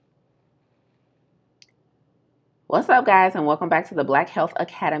What's up, guys, and welcome back to the Black Health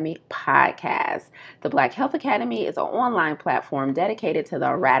Academy podcast. The Black Health Academy is an online platform dedicated to the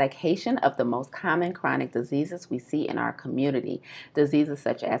eradication of the most common chronic diseases we see in our community. Diseases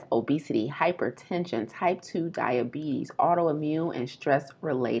such as obesity, hypertension, type 2 diabetes, autoimmune, and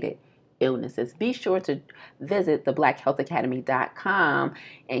stress-related illnesses. Be sure to visit theblackhealthacademy.com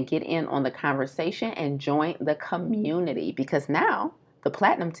and get in on the conversation and join the community, because now the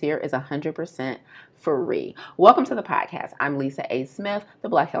platinum tier is 100% free. Welcome to the podcast. I'm Lisa A. Smith, the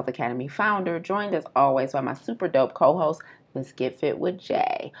Black Health Academy founder, joined as always by my super dope co-host, Ms. Get Fit with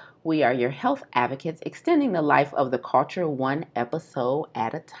Jay. We are your health advocates, extending the life of the culture one episode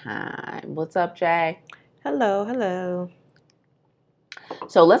at a time. What's up, Jay? Hello.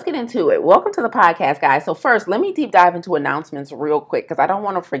 So let's get into it. Welcome to the podcast, guys. So first, let me deep dive into announcements real quick, because I don't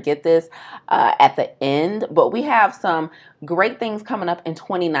want to forget this at the end. But we have some great things coming up in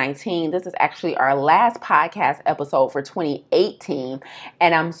 2019. This is actually our last podcast episode for 2018.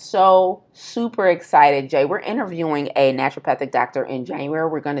 And I'm so super excited, Jay. We're interviewing a naturopathic doctor in January.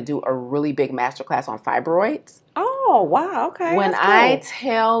 We're going to do a really big masterclass on fibroids. Oh, wow. Okay. When I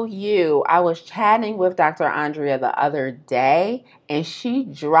tell you, I was chatting with Dr. Andrea the other day, and she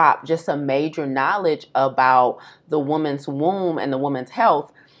dropped just some major knowledge about the woman's womb and the woman's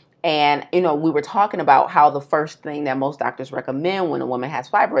health. And, we were talking about how the first thing that most doctors recommend when a woman has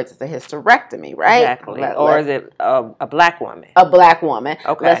fibroids is a hysterectomy, right? Exactly. Or is it a black woman? A black woman.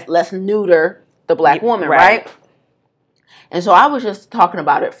 Okay. Let's neuter the black woman, right? And so I was just talking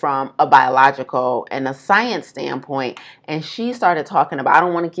about it from a biological and a science standpoint. And she started talking about, I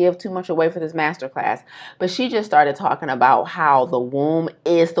don't want to give too much away for this masterclass, but she just started talking about how the womb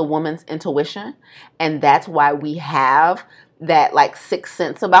is the woman's intuition. And that's why we have that like sixth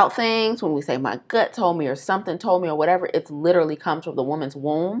sense about things. When we say my gut told me or something told me or whatever, it literally comes from the woman's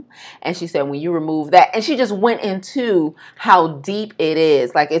womb. And she said, when you remove that, and she just went into how deep it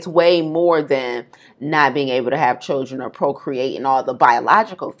is. Like, it's way more than not being able to have children or procreate and all the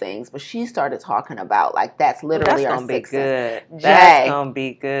biological things. But she started talking about, like, that's literally our sixth sense. That's going to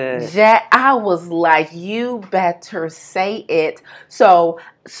be good. Jay, I was like, you better say it. So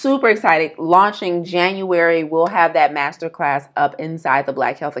super excited. Launching January, we'll have that masterclass up inside the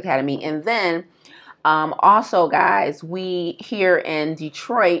Black Health Academy. And then also, guys, we here in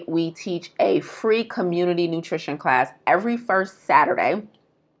Detroit, we teach a free community nutrition class every first Saturday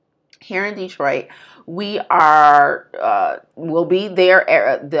here in Detroit. We will be there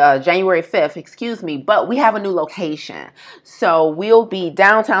January 5th, but we have a new location. So we'll be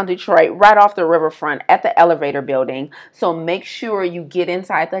downtown Detroit, right off the riverfront at the Elevator Building. So make sure you get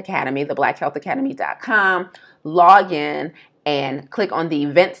inside the Academy, theblackhealthacademy.com, log in, and click on the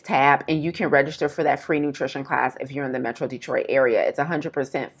events tab, and you can register for that free nutrition class if you're in the Metro Detroit area. It's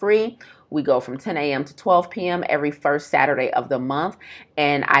 100% free. We go from 10 a.m. to 12 p.m. every first Saturday of the month,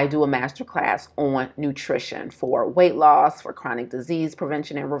 and I do a master class on nutrition for weight loss, for chronic disease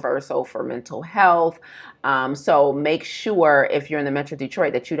prevention and reversal, for mental health. So make sure if you're in the Metro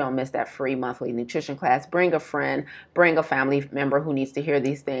Detroit that you don't miss that free monthly nutrition class. Bring a friend, bring a family member who needs to hear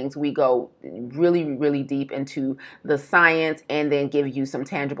these things. We go really, really deep into the science and then give you some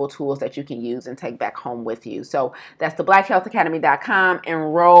tangible tools that you can use and take back home with you. So that's the blackhealthacademy.com.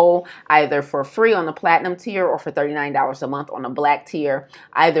 Enroll either for free on the platinum tier or for $39 a month on the black tier.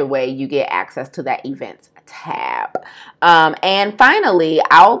 Either way, you get access to that events tab. And finally,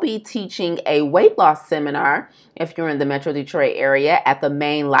 I'll be teaching a weight loss seminar if you're in the Metro Detroit area at the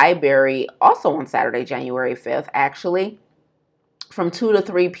main library, also on Saturday, January 5th, actually, from 2 to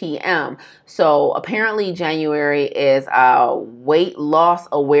 3 p.m. So apparently January is Weight Loss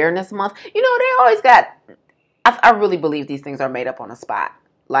Awareness Month. They always got, I really believe these things are made up on the spot.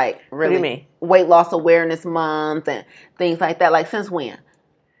 Like, really, what do you mean? Weight Loss Awareness Month and things like that. Like, since when?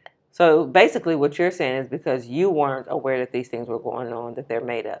 So basically what you're saying is because you weren't aware that these things were going on, that they're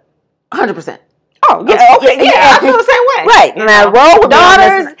made up. 100%. Oh, yeah, okay, yeah, I feel the same way. Right. Now, roll with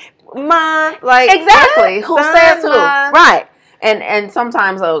daughters, mom, like. Exactly. Who says who? Mom. Right. And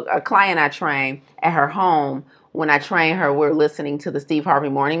sometimes a client I train at her home, when I train her, we're listening to the Steve Harvey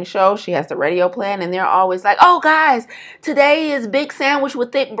Morning Show. She has the radio playing, and they're always like, oh, guys, today is big sandwich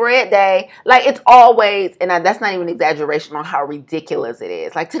with thick bread day. Like, it's always, and that's not even an exaggeration on how ridiculous it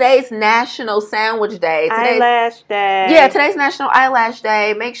is. Like, today's National Sandwich Day. Eyelash Day. Yeah, today's National Eyelash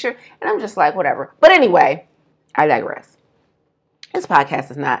Day. Make sure. And I'm just like, whatever. But anyway, I digress. This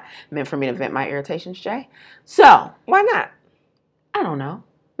podcast is not meant for me to vent my irritations, Jay. So. Why not? I don't know.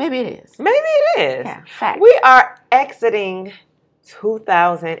 Maybe it is. Maybe it is. Yeah, facts. We are exiting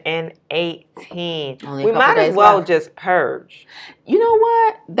 2018. We might as well just purge. You know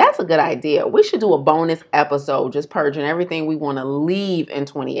what? That's a good idea. We should do a bonus episode just purging everything we want to leave in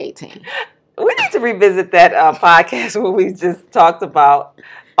 2018. We need to revisit that podcast where we just talked about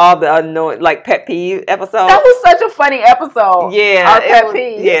all the annoying, like pet peeve episodes. That was such a funny episode. Yeah, pet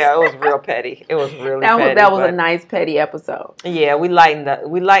peeves. Yeah, it was real petty. It was really petty. That was a nice petty episode. Yeah, we lightened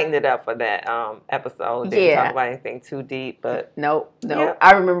it up for that episode. Didn't talk about anything too deep, but nope. Yeah.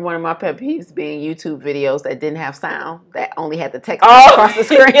 I remember one of my pet peeves being YouTube videos that didn't have sound, that only had the text across the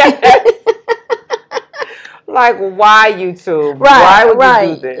screen. Yes. Like, why YouTube? Right, why would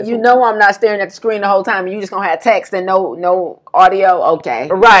you do this? You know I'm not staring at the screen the whole time, and you just gonna have text and no audio. Okay.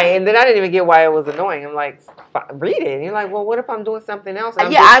 Right, and then I didn't even get why it was annoying. I'm like, read it. And you're like, well, what if I'm doing something else?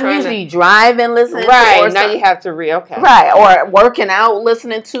 I'm usually driving, listening. Right, now you have to read. Okay. Right, or working out,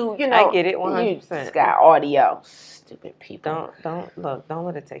 listening to. I get it 100%. You just got audio. Stupid people. Don't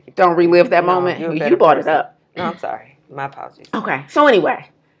let it take you. Don't relive that moment. You brought it up. No, I'm sorry. My apologies. Okay, so anyway.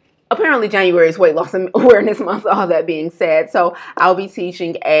 Apparently, January is Weight Loss Awareness Month, all that being said. So I'll be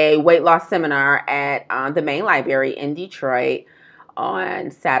teaching a weight loss seminar at the main library in Detroit on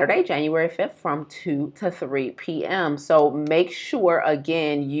Saturday, January 5th from 2 to 3 p.m. So make sure,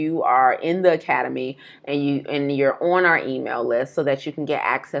 again, you are in the academy and you're on our email list so that you can get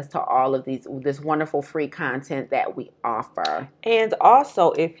access to all of this wonderful free content that we offer. And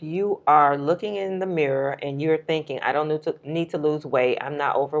also, if you are looking in the mirror and you're thinking, I don't need to lose weight, I'm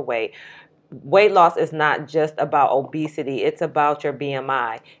not overweight. Weight loss is not just about obesity. It's about your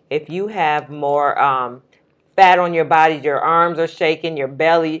BMI. If you have more fat on your body, your arms are shaking, your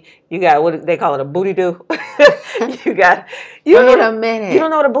belly, you got what they call it, a booty do. Wait a minute. You don't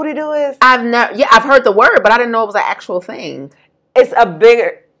know what a booty do is? I've heard the word, but I didn't know it was an actual thing. It's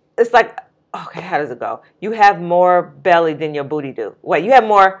like, okay, how does it go? You have more belly than your booty do.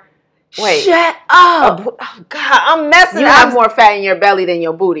 Shut up. Oh God, I'm messing up. You have more fat in your belly than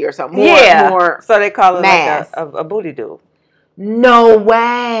your booty or something. More so they call it mass. Like a booty do. No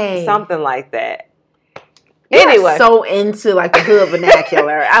way. Something like that. Anyway, so into like the hood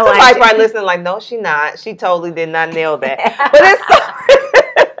vernacular. I like right listening, like, no, she not. She totally did not nail that. But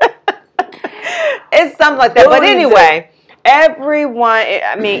it's something like that. But anyway, everyone.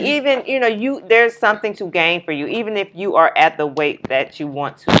 I mean, even there's something to gain for you, even if you are at the weight that you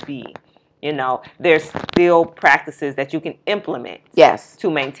want to be. There's still practices that you can implement. Yes.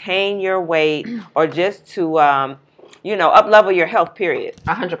 To maintain your weight or just to up-level your health, period.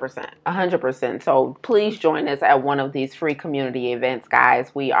 100%. 100%. So please join us at one of these free community events,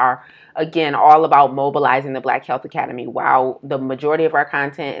 guys. We are, again, all about mobilizing the Black Health Academy. While the majority of our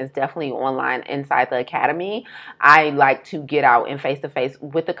content is definitely online inside the academy, I like to get out and face-to-face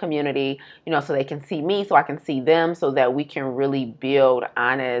with the community, so they can see me, so I can see them, so that we can really build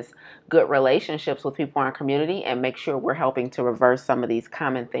honest, good relationships with people in our community and make sure we're helping to reverse some of these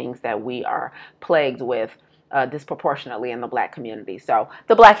common things that we are plagued with disproportionately in the Black community. So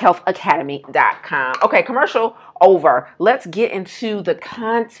theblackhealthacademy.com. Okay, commercial over. Let's get into the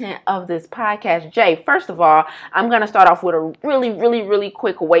content of this podcast. Jay, first of all, I'm going to start off with a really, really, really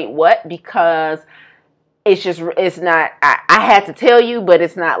quick wait what, because it's not, I had to tell you, but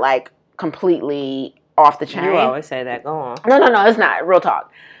it's not like completely off the chain. You always say that. Go on. No, it's not. Real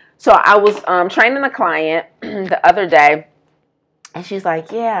talk. So I was training a client the other day, and she's like,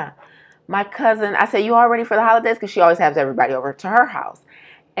 yeah, my cousin, I said, you all ready for the holidays? Because she always has everybody over to her house.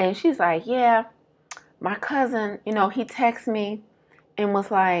 And she's like, yeah, my cousin, he texted me and was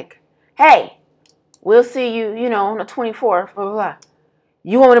like, hey, we'll see you, on the 24th, blah, blah, blah.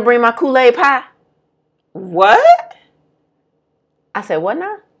 You want me to bring my Kool-Aid pie? What? I said, what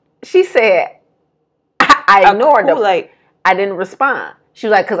now? She said, I ignored them. I didn't respond. She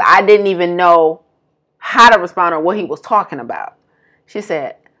was like, because I didn't even know how to respond or what he was talking about. She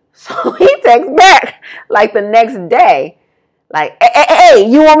said, so he texts back like the next day, like, hey,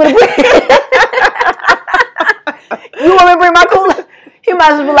 you want me to bring my Kool-Aid? He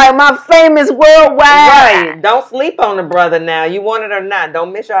might as well be like, my famous worldwide. Right. Don't sleep on the brother now. You want it or not.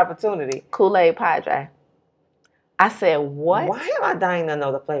 Don't miss your opportunity. Kool-Aid pie, Jay. I said, what? Why am I dying to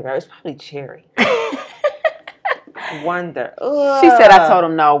know the flavor? It's probably cherry. Wonder. Ugh. She said I told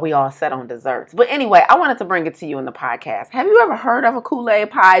him no, we all set on desserts. But anyway, I wanted to bring it to you in the podcast. Have you ever heard of a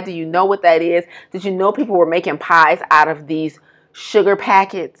Kool-Aid pie? Do you know what that is? Did you know people were making pies out of these sugar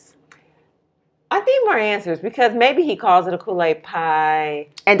packets? I need more answers, because maybe he calls it a Kool-Aid pie.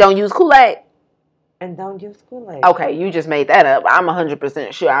 And don't use Kool-Aid? And don't use Kool-Aid. Okay, you just made that up. I'm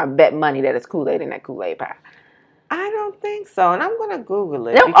 100% sure. I bet money that it's Kool-Aid in that Kool-Aid pie. I don't think so, and I'm going to Google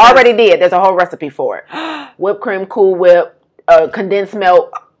it. Nope, already did. There's a whole recipe for it. Whipped cream, Cool Whip, condensed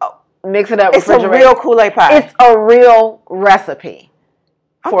milk, mix it up. It's a real Kool-Aid pie. It's a real recipe.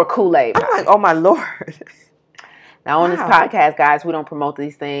 for Kool-Aid pie. I'm like, oh my Lord. Now, on this podcast, guys, we don't promote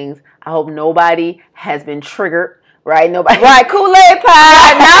these things. I hope nobody has been triggered, right? Nobody. Right, Kool-Aid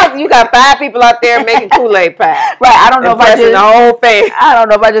pie. Now you got 5 people out there making Kool-Aid pie. Right, I don't know if I just the whole thing. I don't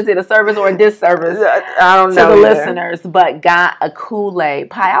know if I just did a service or a disservice I don't know to the either. listeners, but got a Kool-Aid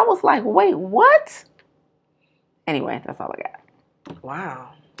pie. I was like, wait, what? Anyway, that's all I got.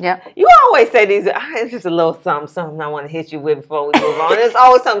 Wow. Yep. You always say these. It's just a little something I want to hit you with before we move on. It's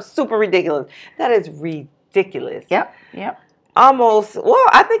always something super ridiculous. That is ridiculous. Yep. Almost. Well,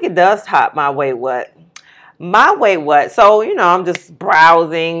 I think it does top my Wait What. My Wait What. So, I'm just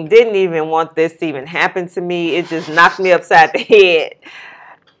browsing. Didn't even want this to even happen to me. It just knocked me upside the head.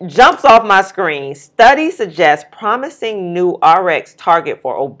 Jumps off my screen. Study suggests promising new RX target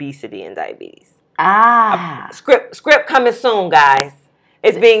for obesity and diabetes. Script coming soon, guys.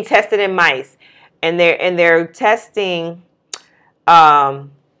 It's being tested in mice, and they're testing a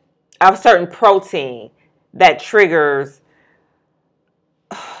certain protein that triggers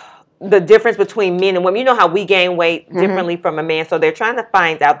the difference between men and women. You know how we gain weight differently from a man, so they're trying to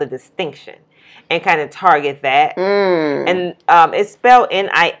find out the distinction and kind of target that. And it's spelled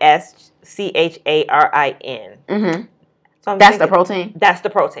NISCHARIN. So that's the protein. That's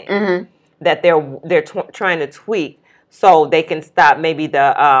the protein that they're trying to tweak. So they can stop maybe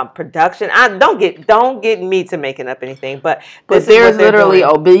the production. Don't get me to making up anything, but there's literally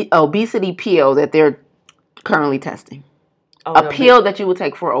obesity pill that they're currently testing. Pill that you would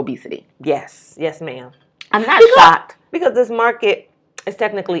take for obesity. Yes, ma'am. I'm not shocked because this market is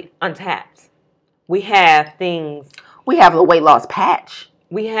technically untapped. We have things. We have the weight loss patch.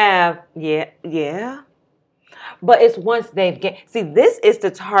 We have yeah, but it's once they've gained. See, this is to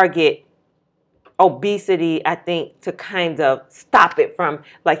target obesity, I think, to kind of stop it from,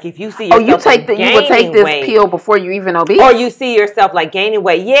 like, if you see yourself you would take this weight, pill before you even obese, or you see yourself like gaining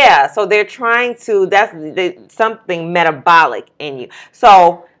weight. Yeah, so they're trying to. That's something metabolic in you.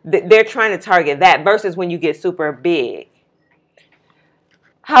 So they're trying to target that versus when you get super big.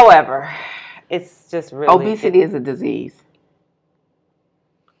 However, it's just really obesity is a disease.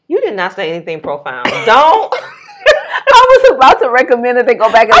 You did not say anything profound. Don't. I was about to recommend that they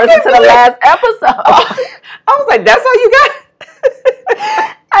go back and listen to the last episode. I was like, that's all you got?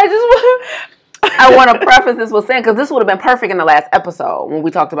 I want to preface this with saying, because this would have been perfect in the last episode when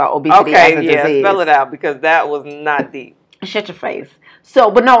we talked about obesity as a disease. Spell it out, because that was not deep. Shut your face.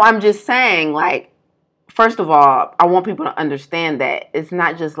 But no, I'm just saying, like, first of all, I want people to understand that it's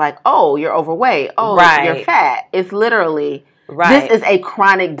not just like, oh, you're overweight, you're fat. It's literally... Right. This is a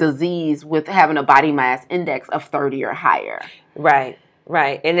chronic disease with having a body mass index of 30 or higher. Right.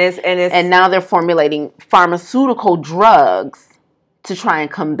 And now they're formulating pharmaceutical drugs to try and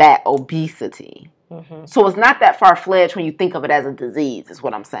combat obesity. So it's not that far-fetched when you think of it as a disease, is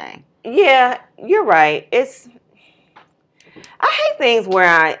what I'm saying. Yeah, you're right. I hate things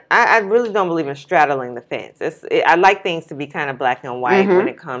where I really don't believe in straddling the fence. I like things to be kind of black and white when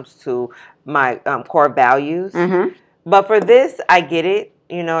it comes to my core values. But for this, I get it.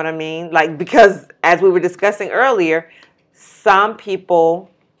 You know what I mean? Like, because as we were discussing earlier, some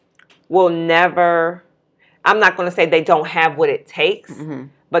people will never, I'm not going to say they don't have what it takes,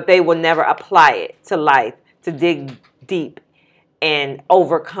 but they will never apply it to life to dig deep and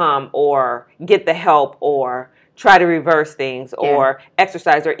overcome or get the help or try to reverse things or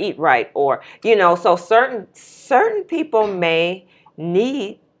exercise or eat right or, so certain people may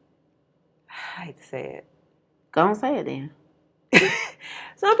need, I hate to say it. Go and say it then.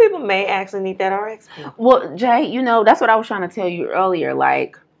 Some people may actually need that RX pill. Well, Jay, that's what I was trying to tell you earlier.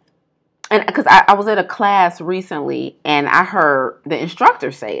 Like, and because I was at a class recently and I heard the instructor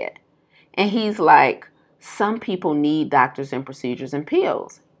say it. And he's like, some people need doctors and procedures and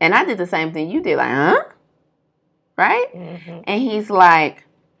pills. And I did the same thing you did. Like, huh? Right? And he's like,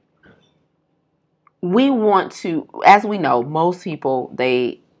 we want to, as we know, most people,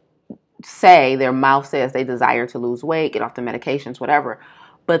 they say their mouth says they desire to lose weight, get off the medications, whatever,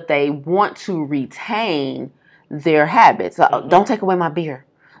 but they want to retain their habits. Don't take away my beer.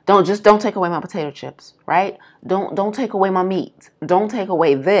 Don't take away my potato chips, right? Don't take away my meat. Don't take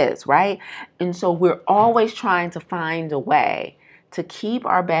away this, right? And so we're always trying to find a way to keep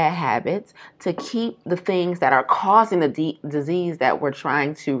our bad habits, to keep the things that are causing the disease that we're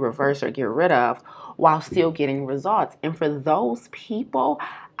trying to reverse or get rid of while still getting results. And for those people,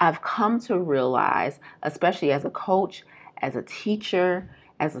 I've come to realize, especially as a coach, as a teacher,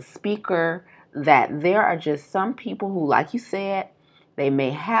 as a speaker, that there are just some people who, like you said, they may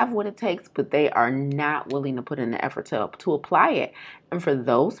have what it takes, but they are not willing to put in the effort to apply it. And for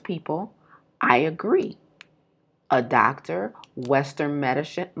those people, I agree. a doctor, Western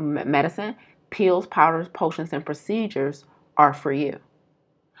medicine, pills, powders, potions, and procedures are for you.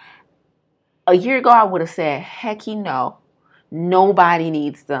 A year ago, I would have said, hecky no, nobody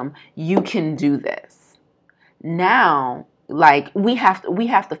needs them. You can do this. Now, like we have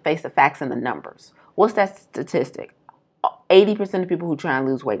to face the facts and the numbers. What's that statistic? 80% of people who try and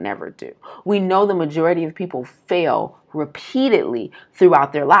lose weight never do. We know the majority of people fail repeatedly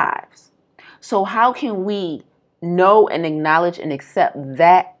throughout their lives. So how can we know and acknowledge and accept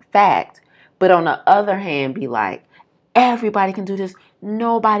that fact, but on the other hand be like, everybody can do this.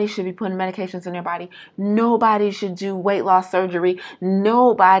 Nobody should be putting medications in their body. Nobody should do weight loss surgery.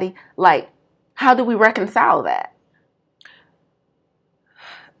 Nobody, like, how do we reconcile that?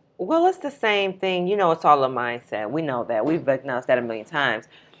 Well, it's the same thing. You know, it's all a mindset. We know that. We've acknowledged that a million times.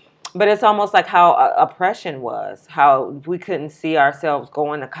 But it's almost like how oppression was, how we couldn't see ourselves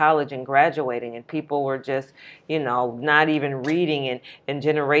going to college and graduating, and people were just, you know, not even reading, and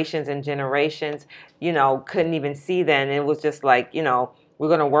generations, you know, couldn't even see that. And it was just like, you know, we're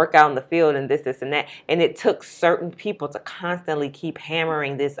going to work out in the field and this, and that. And it took certain people to constantly keep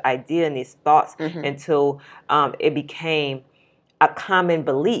hammering this idea and these thoughts until it became a common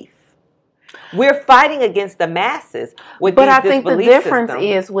belief. We're fighting against the masses with But these I think the difference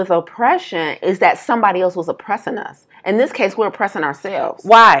systems. is with oppression is that somebody else was oppressing us. In this case, we're oppressing ourselves.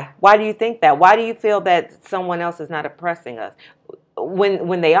 Why? Why do you think that? Why do you feel that someone else is not oppressing us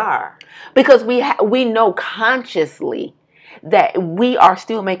when they are? Because we know consciously that we are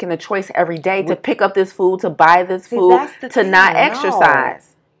still making the choice every day to pick up this food, to buy this food, to not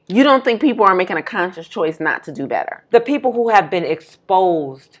exercise. You don't think people are making a conscious choice not to do better? The people who have been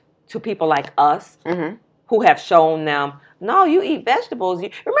exposed to people like us, who have shown them, no, you eat vegetables.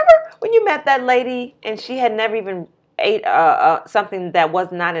 Remember when you met that lady and she had never even ate something that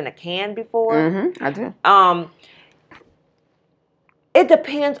was not in a can before? I do. It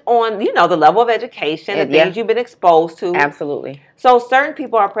depends on, you know, the level of education, the things you've been exposed to. Absolutely. So certain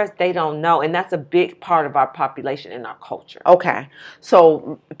people are oppressed, they don't know, and that's a big part of our population and our culture. Okay.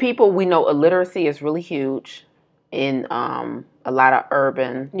 So people, we know illiteracy is really huge in a lot of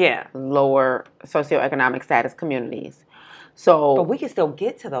urban, lower socioeconomic status communities. So, but we can still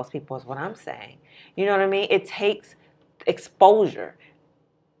get to those people is what I'm saying. You know what I mean? It takes exposure.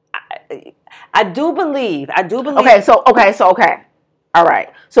 I do believe. Okay. All right.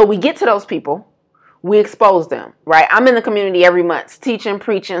 So we get to those people. We expose them, right? I'm in the community every month, teaching,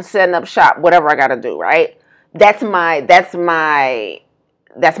 preaching, setting up shop, whatever I got to do, right? That's my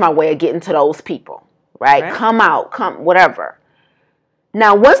way of getting to those people, right? Come out, whatever.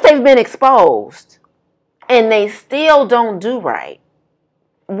 Now, once they've been exposed and they still don't do right,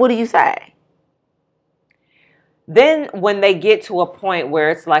 what do you say? Then when they get to a point where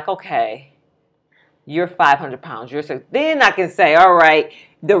it's like, okay, you're 500 pounds, then I can say, all right,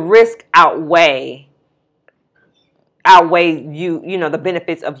 the risk outweigh you, you know, the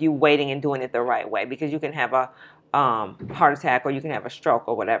benefits of you waiting and doing it the right way, because you can have a heart attack or you can have a stroke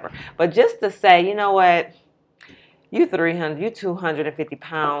or whatever. But just to say, you know what, you 250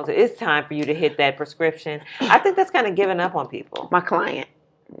 pounds, it's time for you to hit that prescription. I think that's kind of giving up on people. My client,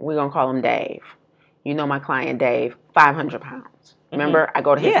 we're going to call him Dave. You know my client Dave, 500 pounds. Remember, I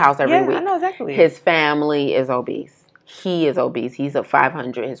go to his house every week. I know exactly. His family is obese. He is obese. He's a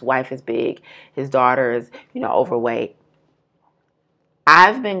 500. His wife is big. His daughter is, you know, overweight.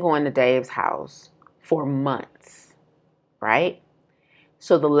 I've been going to Dave's house for months, right?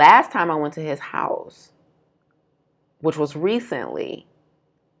 So the last time I went to his house, which was recently,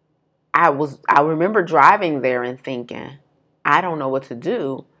 I remember driving there and thinking, I don't know what to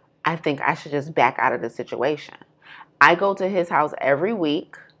do. I think I should just back out of the situation. I go to his house every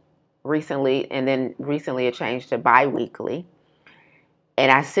week recently, and then recently it changed to bi-weekly.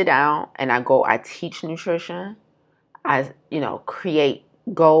 And I sit down and I teach nutrition. I, you know, create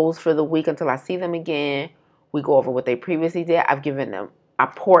goals for the week until I see them again. We go over what they previously did. I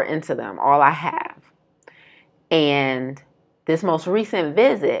pour into them all I have. And this most recent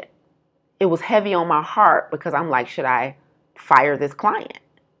visit, it was heavy on my heart because I'm like, should I fire this client?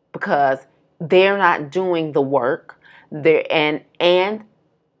 Because they're not doing the work. And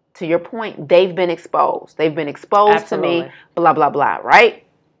to your point, they've been exposed. They've been exposed to me, blah, blah, blah, right?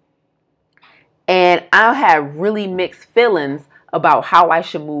 And I have really mixed feelings about how I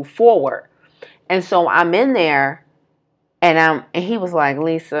should move forward. And so I'm in there, and he was like,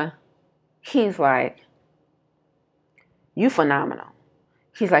 Lisa, he's like, you phenomenal.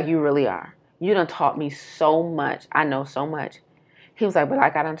 He's like, you really are. You done taught me so much. I know so much. He was like, but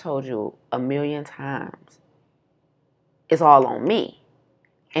like I done told you a million times, it's all on me.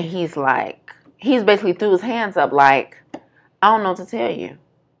 And he's like, he's basically threw his hands up like, I don't know what to tell you.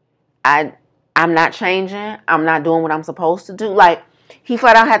 I'm not changing. I'm not doing what I'm supposed to do. Like, he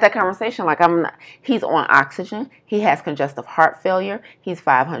flat out had that conversation. Like, he's on oxygen. He has congestive heart failure. He's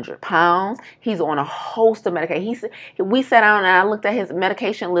 500 pounds. He's on a host of medication. We sat down and I looked at his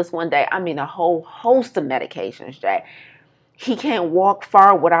medication list one day. I mean, a whole host of medications, Jay. He can't walk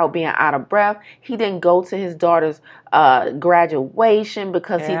far without being out of breath. He didn't go to his daughter's graduation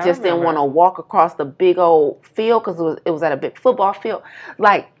because he just didn't want to walk across the big old field because it was at a big football field.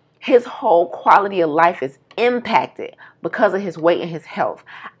 Like, his whole quality of life is impacted because of his weight and his health.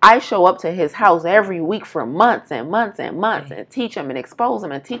 I show up to his house every week for months and months and months and teach him and expose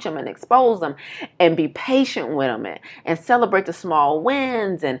him and teach him and expose him and be patient with him and celebrate the small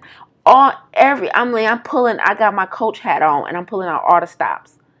wins and I got my coach hat on and I'm pulling out all the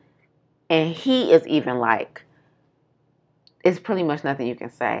stops. And he is even like, it's pretty much nothing you can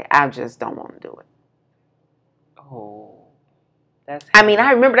say. I just don't want to do it. Oh. I mean,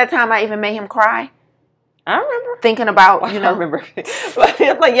 I remember that time I even made him cry. I remember. Thinking about, I remember. Like,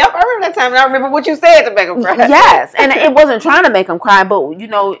 yep, I remember that time, and I remember what you said to make him cry. Yes, and it wasn't trying to make him cry, but, he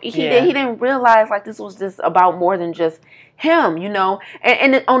didn't realize, like, this was just about more than just him,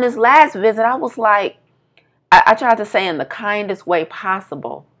 And on his last visit, I was like, I tried to say in the kindest way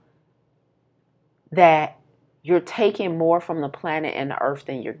possible that you're taking more from the planet and the earth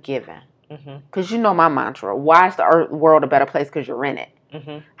than you're giving. Because my mantra, why is the world a better place? Because you're in it.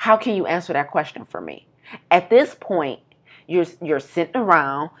 How can you answer that question for me? At this point, you're sitting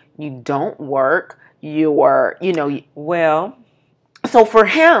around, you don't work, Well. So for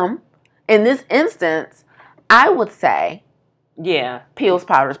him, in this instance, I would say, yeah, pills,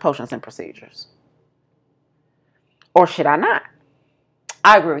 powders, potions, and procedures. Or should I not?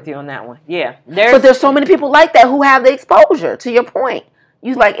 I agree with you on that one. Yeah. But there's so many people like that who have the exposure, to your point.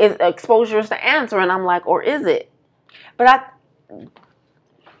 You like, is exposure is the answer, and I'm like, or is it? But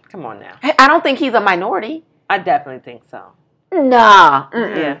come on now. I don't think he's a minority. I definitely think so. Nah.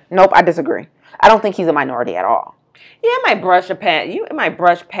 Yeah. Nope, I disagree. I don't think he's a minority at all. Yeah, it might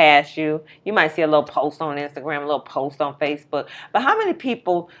brush past you. You might see a little post on Instagram, a little post on Facebook. But how many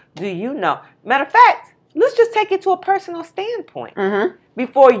people do you know? Matter of fact, let's just take it to a personal standpoint.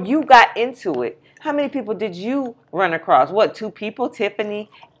 Before you got into it, how many people did you run across? What, 2 people? Tiffany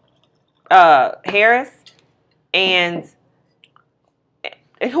Harris and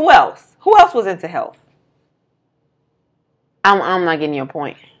who else? Who else was into health? I'm not getting your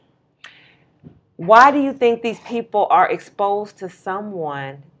point. Why do you think these people are exposed to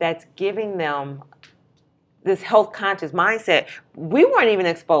someone that's giving them this health conscious mindset? We weren't even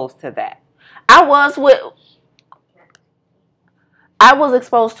exposed to that. I was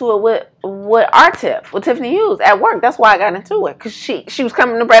exposed to it with our Tiff, with Tiffany Hughes at work. That's why I got into it. Because she was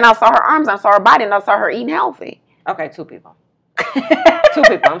coming to bread and I saw her arms, I saw her body, and I saw her eating healthy. Okay, 2 people. 2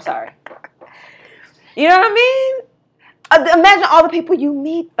 people, I'm sorry. You know what I mean? Imagine all the people you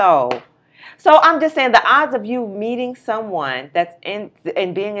meet, though. So I'm just saying the odds of you meeting someone that's and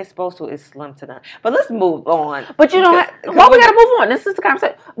being exposed to it is slim to none. But let's move on. But you don't have, why we got to move on? This is the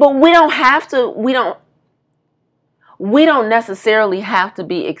conversation. But we don't have to, we don't necessarily have to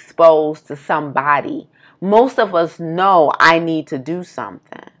be exposed to somebody. Most of us know I need to do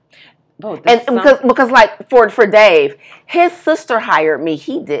something. Because like for Dave, his sister hired me.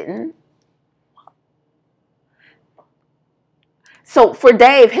 He didn't. So for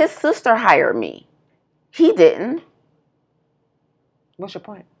Dave, his sister hired me. He didn't. What's your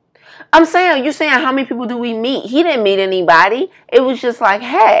point? You're saying how many people do we meet? He didn't meet anybody. It was just like,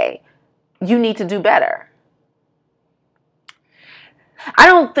 hey, you need to do better. I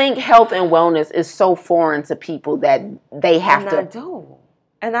don't think health and wellness is so foreign to people that they have to. I do.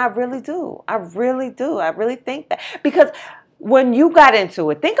 And I really do. I really do. I really think that. Because when you got into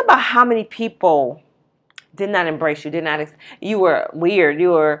it, think about how many people did not embrace you, you were weird,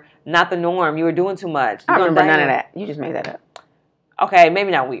 you were not the norm, you were doing too much. I remember none of that. You just made that up. Okay,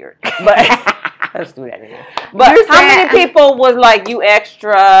 maybe not weird, but let's do that anymore. But how many people was like, you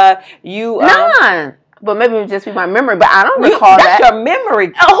extra, none. But maybe it would just be my memory, but I don't recall that. That's your memory.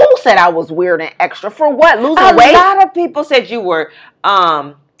 Who said I was weird and extra? For what? Losing weight? A lot of people said you were,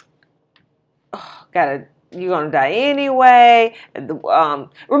 you're gonna die anyway.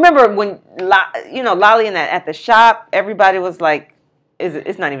 Remember when Lolly at the shop, everybody was like,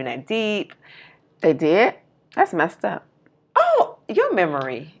 "It's not even that deep." They did. That's messed up. Oh, your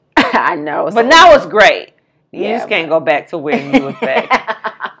memory. I know. But now it's great. You just can't go back to where you was back.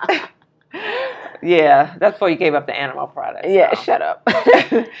 Yeah, that's before you gave up the animal products. Yeah, so. Shut up.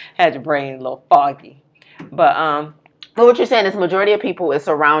 Had your brain a little foggy. But But what you're saying is majority of people is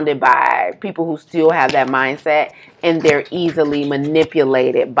surrounded by people who still have that mindset, and they're easily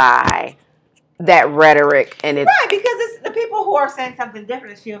manipulated by that rhetoric. And it's right, because it's the people who are saying something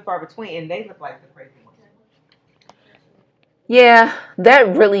different is few and far between, and they look like the crazy ones. Yeah,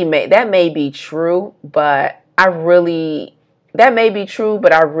 that may be true, but I really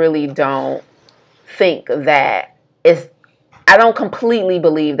don't think that it's. I don't completely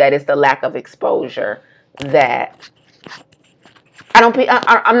believe that it's the lack of exposure that.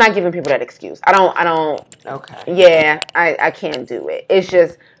 I'm not giving people that excuse. I don't. Okay. Yeah, I can't do it. It's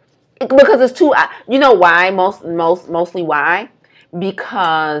just because it's too. You know why? Mostly why?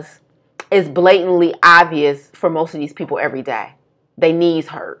 Because it's blatantly obvious for most of these people every day. They knees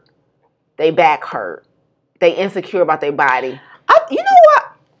hurt. They back hurt. They insecure about their body. You know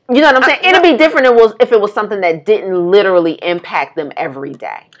what? You know what I'm saying? It'd be different if it was something that didn't literally impact them every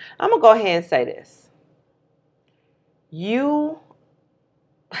day. I'm going to go ahead and say this. You,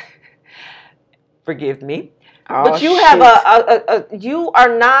 forgive me, but you have you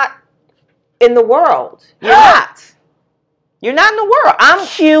are not in the world. You're not. You're not in the world. I'm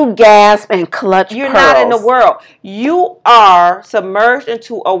cue, gasp, and clutch. You're not in the world. You are submerged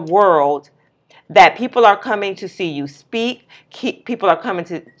into a world that people are coming to see you speak. People are coming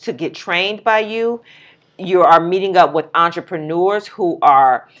to get trained by you. You are meeting up with entrepreneurs who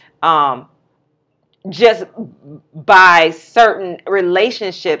are just by certain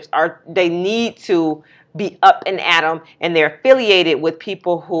relationships they need to be up and at them, and they're affiliated with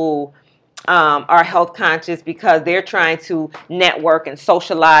people who are health conscious because they're trying to network and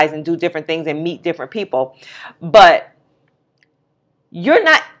socialize and do different things and meet different people. But you're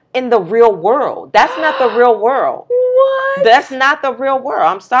not in the real world. That's not the real world. What? That's not the real world.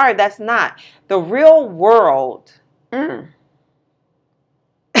 I'm sorry, that's not. The real world.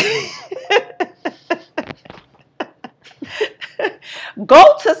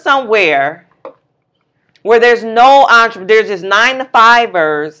 Go to somewhere where there's no there's just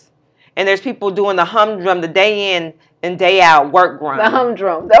 9-to-5ers. And there's people doing the humdrum, the day in and day out work grind. The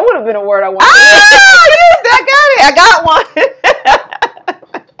humdrum. That would have been a word I wanted. I got one.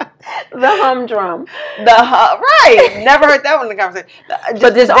 The humdrum. Right. Never heard that one in the conversation.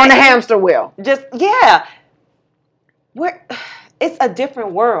 But just on the hamster wheel. It's a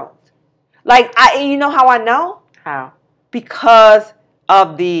different world. Like, you know how I know? How? Because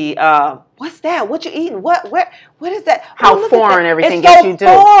of the what's that? What you eating? What is that? How foreign everything that you do. It's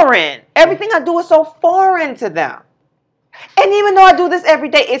so foreign. Everything I do is so foreign to them. And even though I do this every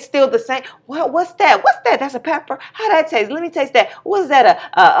day, it's still the same. What's that? What's that? That's a pepper. How that taste? Let me taste that. What is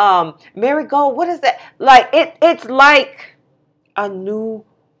that? A marigold? What is that? Like it's like a new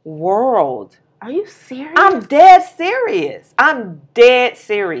world. Are you serious? I'm dead serious. I'm dead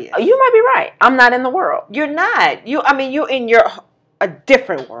serious. You might be right. I'm not in the world. You're not. You're in a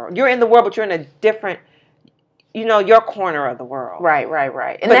different world. You're in the world, but you're in a different, your corner of the world. Right.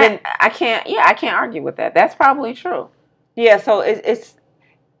 And but then I can't argue with that. That's probably true. Yeah, so it's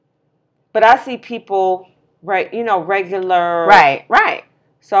but I see people, right, regular. Right.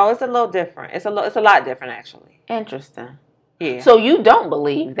 So it's a little different. It's a lot different, actually. Interesting. Yeah. So you don't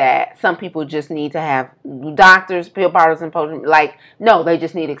believe that some people just need to have doctors, pill powders, and potions? Like, no, they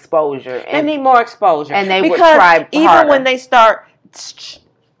just need exposure. They need more exposure. And they would try even harder. When they start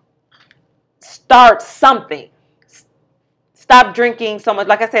something. Stop drinking so much.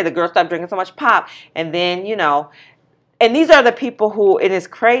 Like I say, the girl stopped drinking so much pop. And then, and these are the people who, it is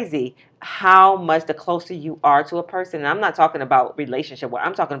crazy how much the closer you are to a person. And I'm not talking about relationship.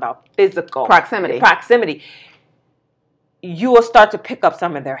 I'm talking about physical. Proximity. You will start to pick up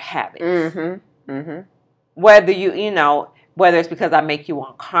some of their habits. Mm-hmm. Whether whether it's because I make you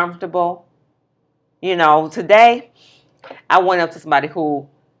uncomfortable. Today, I went up to somebody who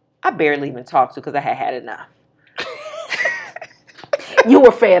I barely even talked to because I had enough. You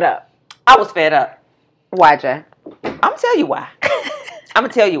were fed up. I was fed up. Why, Jay? I'm going to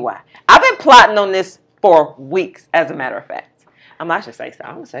tell you why. I've been plotting on this for weeks, as a matter of fact. I should say something.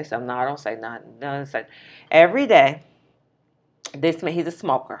 I'm going to say something. No, I don't say nothing. No, every day, this man, he's a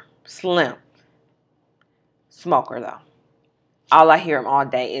smoker. Slim. Smoker, though. All I hear him all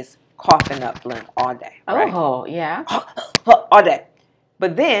day is coughing up phlegm all day. Right? Oh, yeah. All day.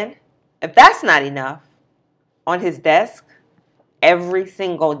 But then, if that's not enough, on his desk, every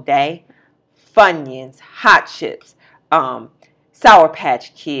single day, Funyuns, Hot Chips, Sour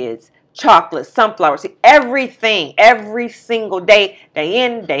Patch Kids, chocolate, sunflower seeds, everything, every single day, day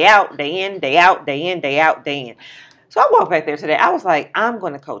in, day out, day in, day out, day in, day out, day in. So I walked back there today. I was like, I'm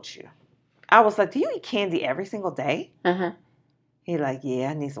going to coach you. I was like, do you eat candy every single day? Mm-hmm. He like,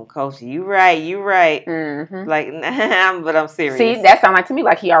 yeah, I need some coaching. You right. Mm-hmm. Like, but I'm serious. See, that sounds like to me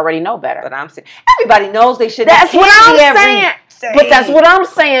like he already know better. But I'm serious. Everybody knows they should. That's what I'm saying. But that's what I'm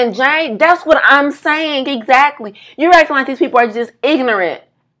saying, Jay. That's what I'm saying exactly. You're acting like these people are just ignorant.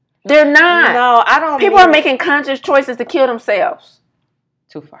 They're not. No, I don't. People are making conscious choices to kill themselves.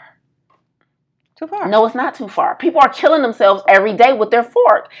 Too far. Too far. No, it's not too far. People are killing themselves every day with their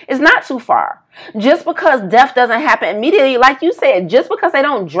fork. It's not too far. Just because death doesn't happen immediately, like you said, just because they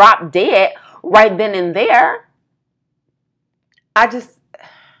don't drop dead right then and there. I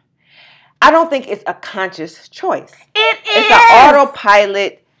don't think it's a conscious choice. It's an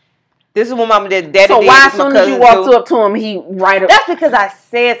autopilot. This is what Mama did. Daddy so did. why as soon as you walked up to him, he right up? That's because I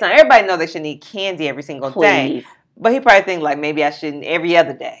said something. Everybody knows they shouldn't eat candy every single day. But he probably think like maybe I shouldn't every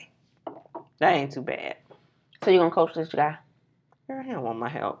other day. That ain't too bad. So you gonna coach this guy? Girl, he don't want my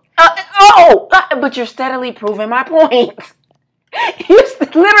help. But you're steadily proving my point. You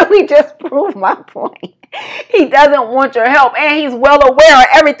literally just proved my point. He doesn't want your help, and he's well aware of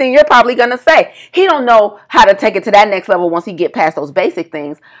everything you're probably gonna say. He don't know how to take it to that next level once he get past those basic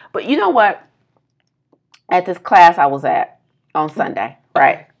things. But you know what? At this class I was at on Sunday,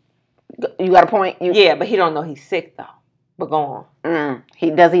 right? You got a point? Yeah, but he don't know he's sick though. But go on.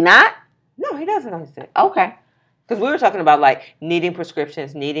 Does he not? No, he doesn't know he's sick. Okay. Because we were talking about like needing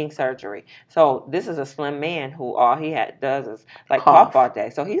prescriptions, needing surgery. So this is a slim man who all he does is like cough all day.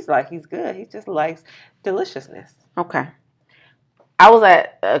 So he's like, he's good. He just likes deliciousness. Okay. I was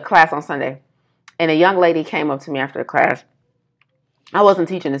at a class on Sunday, and a young lady came up to me after the class. I wasn't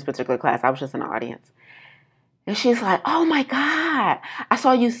teaching this particular class. I was just in the audience. And she's like, oh my God, I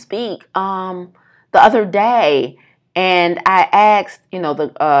saw you speak the other day. And I asked,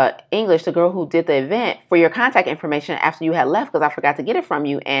 the English, the girl who did the event, for your contact information after you had left because I forgot to get it from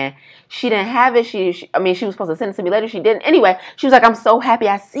you. And she didn't have it. She was supposed to send it to me later. She didn't. Anyway, she was like, I'm so happy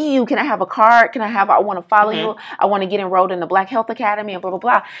I see you. Can I have a card? I want to follow you. I want to get enrolled in the Black Health Academy and blah, blah,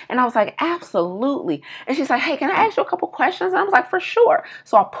 blah. And I was like, absolutely. And she's like, hey, can I ask you a couple questions? And I was like, for sure.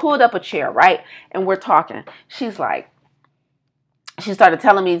 So I pulled up a chair, right? And we're talking. She's like, she started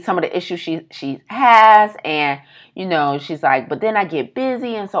telling me some of the issues she has, and she's like, but then I get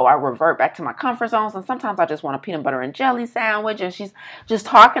busy, and so I revert back to my comfort zones, and sometimes I just want a peanut butter and jelly sandwich. And she's just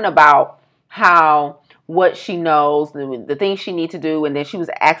talking about what she knows, the things she needs to do, and then she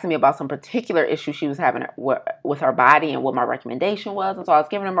was asking me about some particular issue she was having with her body and what my recommendation was, and so I was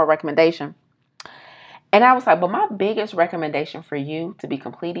giving her my recommendation. And I was like, but my biggest recommendation for you, to be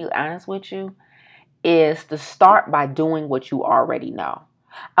completely honest with you, is to start by doing what you already know.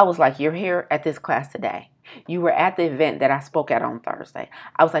 I was like, you're here at this class today. You were at the event that I spoke at on Thursday.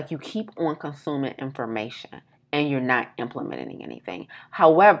 I was like, you keep on consuming information and you're not implementing anything.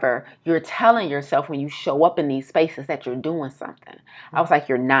 However, you're telling yourself when you show up in these spaces that you're doing something. I was like,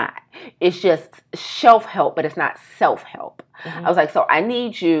 you're not. It's just shelf help, but it's not self-help. I was like, so I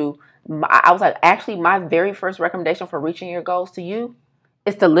need you. I was like, actually, my very first recommendation for reaching your goals to you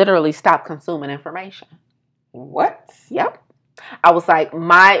is to literally stop consuming information. What? Yep. I was like,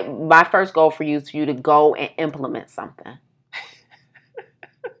 my first goal for you is for you to go and implement something.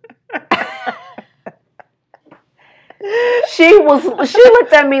 She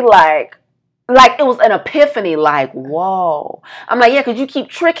looked at me like it was an epiphany, like, whoa. I'm like, yeah, because you keep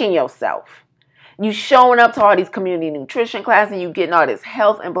tricking yourself. You showing up to all these community nutrition classes and you getting all this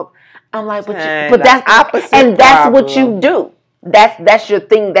health and I'm like, but that's opposite, and that's what you do. That's your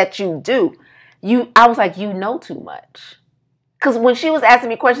thing that you do. I was like, you know too much. Because when she was asking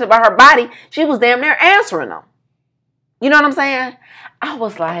me questions about her body, she was damn near answering them. You know what I'm saying? I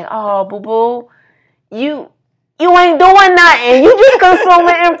was like, oh, boo-boo, you ain't doing nothing. You just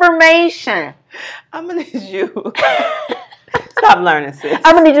consuming information. I'm going to need you. Stop learning, sis.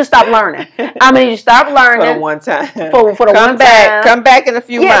 I'm going to need you to stop learning. I'm going to need you to stop learning. For the one time. For the one time. Come back in a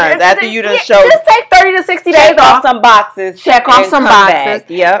few months after you done showed. Just take 30 to 60 days off. Some boxes. Check off some boxes.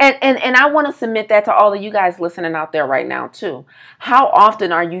 Yep. And I want to submit that to all of you guys listening out there right now, too. How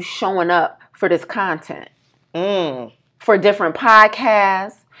often are you showing up for this content? For different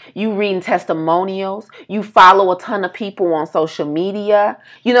podcasts? You reading testimonials. You follow a ton of people on social media.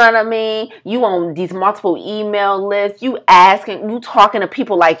 You know what I mean? You on these multiple email lists. You talking to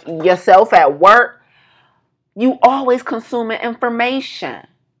people like yourself at work. You always consuming information.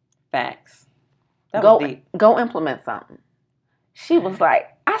 Facts. Go implement something. She was like,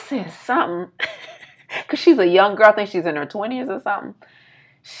 I said something. Because she's a young girl. I think she's in her 20s or something.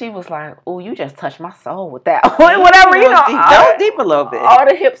 She was like, oh, you just touched my soul with that. Whatever, Go deep a little bit. All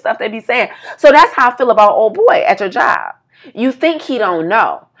the hip stuff they be saying. So that's how I feel about old boy at your job. You think he don't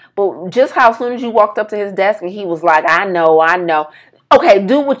know. But just how as soon as you walked up to his desk and he was like, I know. Okay,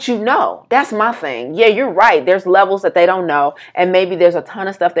 do what you know. That's my thing. Yeah, you're right. There's levels that they don't know, and maybe there's a ton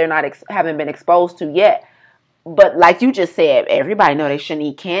of stuff they're not haven't been exposed to yet. But like you just said, everybody know they shouldn't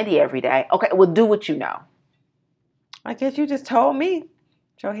eat candy every day. Okay, well, do what you know. I guess you just told me.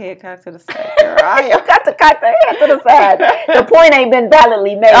 Your head cocked to the side, girl. You got to cock the head to the side. The point ain't been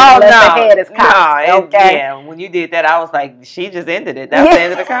validly made unless the head is cocked. Yeah, when you did that, I was like, she just ended it. That's the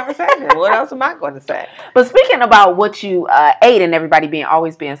end of the conversation. What else am I going to say? But speaking about what you ate and everybody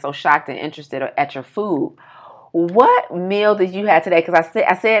always being so shocked and interested at your food, what meal did you have today? Because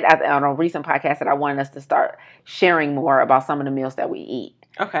I said on a recent podcast that I wanted us to start sharing more about some of the meals that we eat.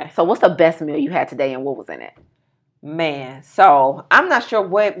 Okay. So what's the best meal you had today and what was in it? Man, so I'm not sure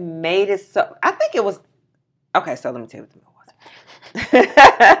what made it so. I think it was. Okay, so let me tell you what the meal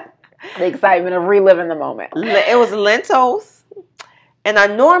was. The excitement of reliving the moment. It was lentils. And I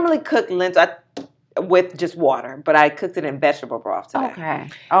normally cook lentils with just water, but I cooked it in vegetable broth today. Okay.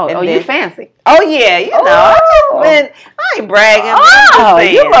 Oh, you fancy. Oh, yeah. You know, I ain't bragging. Oh,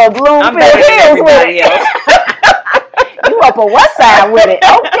 you little Bloomfield Hills with it. You up on what side with it?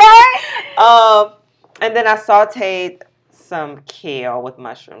 Okay. And then I sauteed some kale with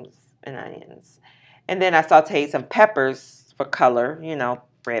mushrooms and onions. And then I sauteed some peppers for color, you know,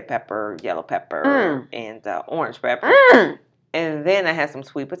 red pepper, yellow pepper, and orange pepper. And then I had some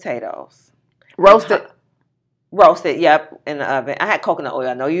sweet potatoes. Roasted, yep, in the oven. I had coconut oil.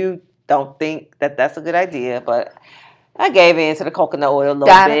 I know you don't think that that's a good idea, but I gave in to the coconut oil a little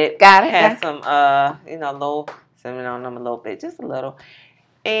bit. Got it. Had some, a little cinnamon on them a little bit, just a little.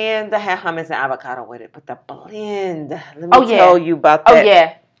 And I had hummus and avocado with it. But the blend, let me tell you about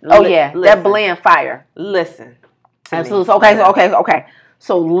that. Listen, that blend fire. Listen. Absolutely. Okay.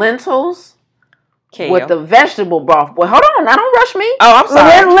 So lentils Kale. With the vegetable broth. Boy, hold on. Now don't rush me. Oh, I'm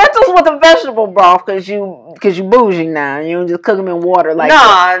sorry. Lentils with the vegetable broth because you bougie now. You don't just cook them in water like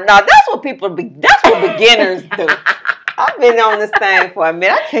that. No. That's what beginners do. I've been on this thing for a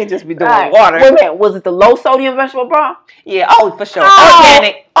minute. I can't just be doing water. Wait a minute. Was it the low sodium vegetable broth? Yeah. Oh, for sure.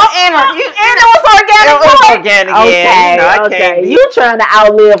 Organic. And it was organic. It was organic. Okay. Yeah. Okay. You trying to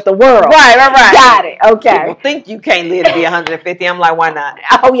outlive the world? Right. Got it. Okay. People think you can't live to be 150. I'm like, why not?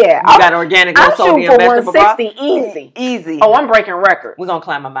 Oh yeah. You got organic low sodium vegetable broth. 160 Easy. Oh, I'm breaking records. We're gonna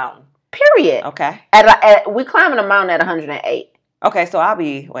climb a mountain. Period. Okay. We climbing a mountain at 108. Okay, so I'll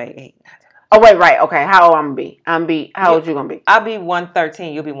be 8. Oh wait, right. Okay, how old I'm gonna be? How old you gonna be? I'll be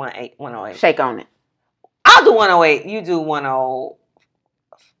 113. You'll be 108. Shake on it. I'll do 108. You do 103.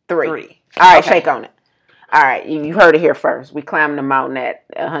 All right, okay. Shake on it. All right, you heard it here first. We climbed the mountain at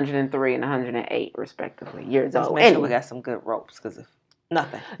 103 and 108, respectively, years old. Make sure we got some good ropes, because if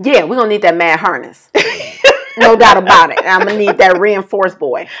nothing. Yeah, we're gonna need that mad harness. No doubt about it. I'm gonna need that reinforced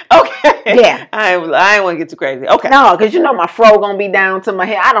boy. Okay. Yeah. I ain't want to get too crazy. Okay. No, because my fro gonna be down to my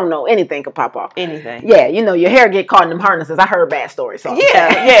hair. I don't know. Anything could pop off. Anything. Yeah, your hair get caught in them harnesses. I heard bad stories. So.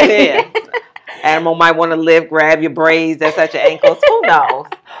 Yeah. Animal might want to live, grab your braids that's at your ankles. Who knows?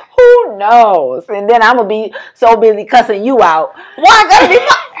 Who knows? And then I'm gonna be so busy cussing you out. Why gotta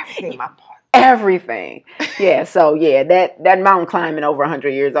be my part? Everything. Yeah, so that mountain climbing over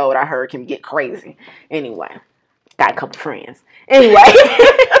 100 years old, I heard, can get crazy. Anyway, got a couple friends. Anyway.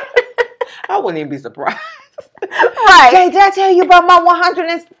 I wouldn't even be surprised. Right. Jay, did I tell you about my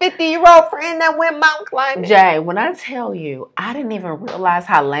 150-year-old friend that went mountain climbing? Jay, when I tell you, I didn't even realize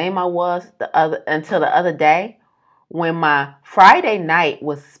how lame I was until the other day when my Friday night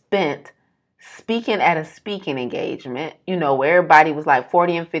was spent speaking at a speaking engagement, where everybody was like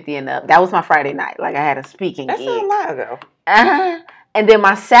 40 and 50 and up. That was my Friday night. Like I had a speaking gig. That's not a lie, though. And then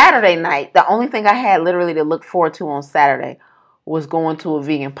my Saturday night, the only thing I had literally to look forward to on Saturday was going to a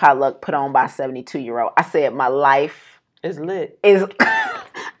vegan potluck put on by a 72-year-old. I said my life is lit.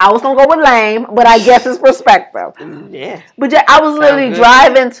 I was going to go with lame, but I guess it's perspective. Yeah. But I was literally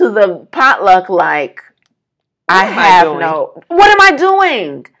driving to the potluck like, what am I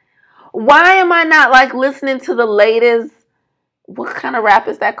doing? Why am I not like listening to the latest? What kind of rap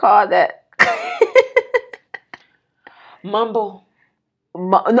is that called? That mumble.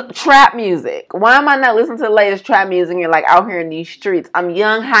 Trap music. Why am I not listening to the latest trap music? And you're like out here in these streets. I'm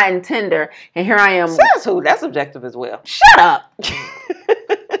young, hot, and tender, and here I am. Says who? That's subjective as well. Shut up. Let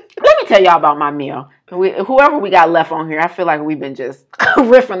me tell y'all about my meal. Whoever we got left on here, I feel like we've been just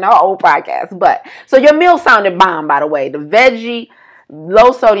riffing our old podcast. But so your meal sounded bomb, by the way. The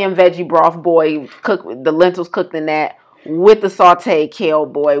low sodium veggie broth boy, the lentils cooked in that with the sauteed kale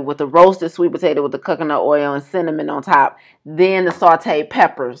boy, with the roasted sweet potato with the coconut oil and cinnamon on top. Then the sauteed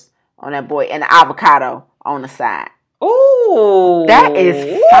peppers on that boy and the avocado on the side. Ooh. That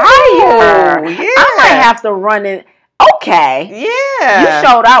is fire. Yeah. I might have to run it. Okay. Yeah. You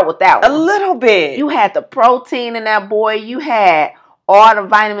showed out with that one. A little bit. You had the protein in that boy. You had all the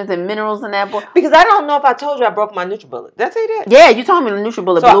vitamins and minerals in that boy. Because I don't know if I told you I broke my NutriBullet. Did I tell you that? Yeah, you told me the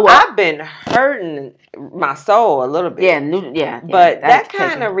NutriBullet So blew up. I've been hurting my soul a little bit. Yeah. But that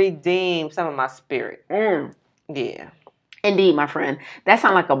kind of redeemed some of my spirit. Yeah. Indeed, my friend. That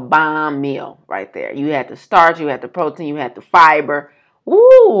sounds like a bomb meal right there. You had the starch, you had the protein, you had the fiber.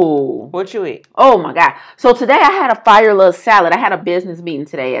 Ooh. What you eat? Oh my God. So today I had a fire little salad. I had a business meeting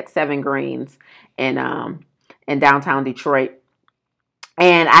today at 7 Greens in downtown Detroit.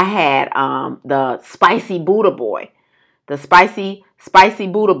 And I had the spicy Buddha boy. The spicy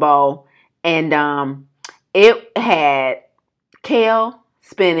Buddha bowl. And it had kale,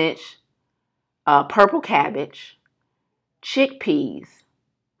 spinach, purple cabbage, chickpeas,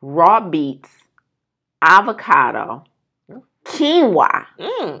 raw beets, avocado, quinoa,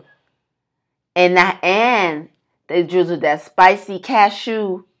 and they drizzled that spicy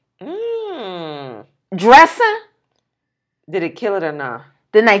cashew dressing. Did it kill it or not?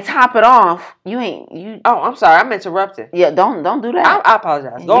 Then they top it off. Oh, I'm sorry. I'm interrupting. Yeah, don't do that. I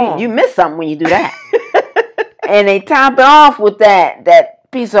apologize. Go on. You miss something when you do that. And they top it off with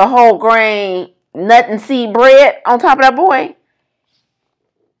that piece of whole grain nut and seed bread on top of that boy.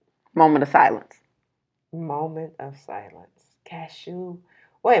 Moment of silence. Moment of silence. Cashew.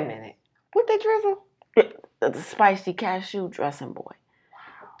 Wait a minute. What they drizzle? The spicy cashew dressing, boy.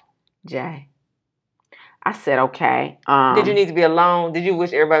 Wow. Jay. I said, okay. Did you need to be alone? Did you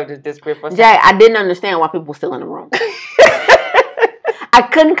wish everybody would just disappear for a second? Jay, I didn't understand why people were still in the room. I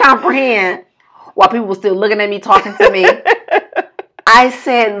couldn't comprehend why people were still looking at me, talking to me. I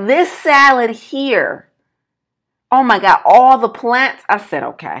said, this salad here. Oh my God, all the plants. I said,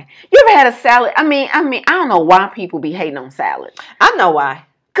 okay. You ever had a salad? I mean, I don't know why people be hating on salad. I know why.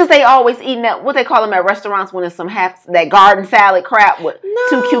 Because they always eating that, what they call them at restaurants when it's that garden salad crap with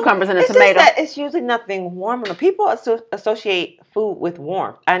 2 cucumbers and a tomato. Just that it's usually nothing warm. People associate food with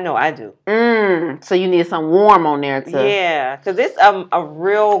warmth. I know I do. So you need some warm on there too. Yeah, because it's a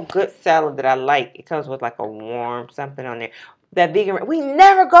real good salad that I like. It comes with like a warm something on there. That vegan, we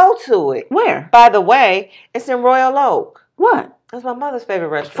never go to it. Where? By the way, it's in Royal Oak. What? That's my mother's favorite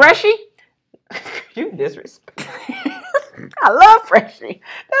restaurant. Freshie? You disrespect. I love Freshie.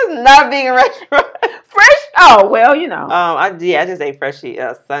 That's not a vegan restaurant. Fresh? Oh, well, you know. I just ate Freshie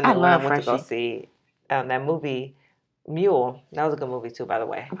Sunday when I went Freshie. to go see that movie, Mule. That was a good movie too, by the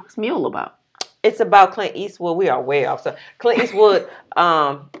way. What's Mule about? It's about Clint Eastwood. We are way off. So Clint Eastwood,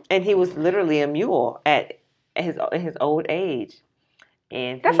 and he was literally a mule at his old age.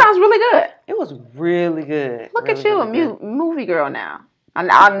 And that sounds really good. It was really good. Look really, at you, really a movie girl now.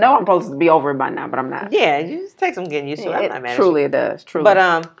 I know I'm supposed to be over it by now, but I'm not. Yeah, you just take some getting used to. I'm not mad truly, at you. it does. Truly.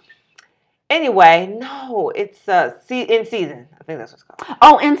 But anyway, no, it's in season. I think that's what it's called.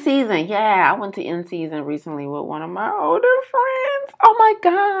 Oh, In Season. Yeah, I went to In Season recently with one of my older friends. Oh my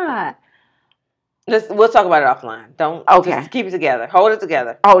God. We'll talk about it offline. Just keep it together. Hold it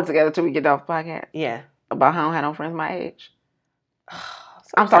together. Hold it together till we get off the podcast. Yeah. About how I don't have no friends my age.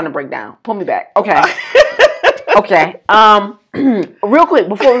 I'm starting to break down. Pull me back. Okay. Okay. Real quick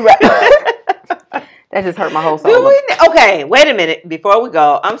before we wrap. That just hurt my whole soul. Okay, wait a minute. Before we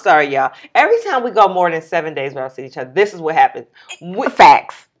go, I'm sorry, y'all. Every time we go more than 7 days without seeing each other, this is what happens.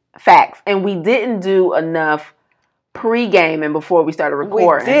 Facts. And we didn't do enough pre-gaming before we started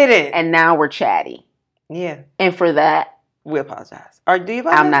recording. We didn't. And now we're chatty. Yeah. And for that, we apologize. Or do you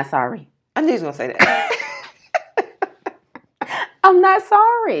apologize? I'm not sorry. I knew you was going to say that. I'm not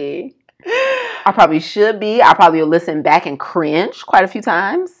sorry. I probably should be. I probably will listen back and cringe quite a few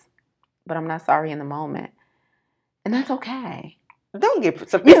times. But I'm not sorry in the moment. And that's okay. Don't get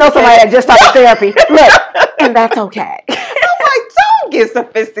sophisticated. You know somebody that just started therapy. Look, and that's okay. I'm like, don't get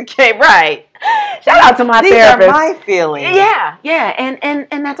sophisticated. Right. Shout out to my therapist. These are my feelings. Yeah.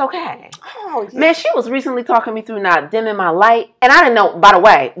 And that's okay. Oh, yeah. Man, she was recently talking me through not dimming my light. And I didn't know, by the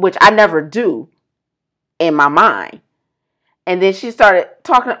way, which I never do in my mind. And then she started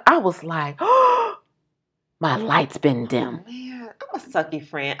talking. I was like, oh, my light's been dim. Man, I'm a sucky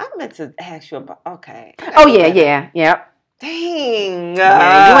friend. I meant to ask you about, okay. Oh, yeah. Dang.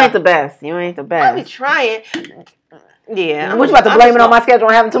 Yeah, you ain't the best. I be trying. Yeah. What you about to blame it on my schedule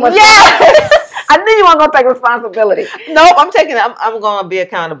and having too much? Yes! I knew you weren't going to take responsibility. Nope, I'm going to be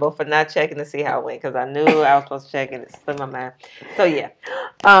accountable for not checking to see how it went because I knew I was supposed to check and it slipped my mind. So, yeah.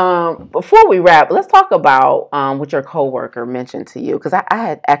 Before we wrap, let's talk about what your coworker mentioned to you because I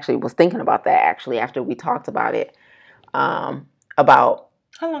had actually was thinking about that after we talked about it. About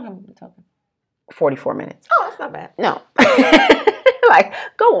how long have we been talking? 44 minutes. Oh, that's not bad. No. Like,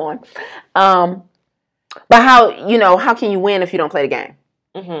 go on. But how can you win if you don't play the game?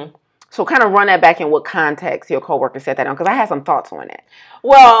 Mm-hmm. So kind of run that back in what context your coworker said that on, because I had some thoughts on it.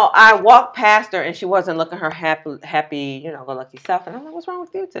 Well, I walked past her and she wasn't looking her happy, go lucky self. And I'm like, what's wrong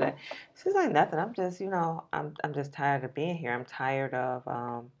with you today? She's like, nothing. I'm just, I'm just tired of being here. I'm tired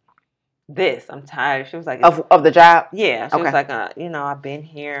of this. I'm tired. She was like, of the job? Yeah. She Okay. was like, I've been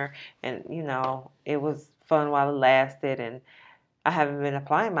here and, it was fun while it lasted and I haven't been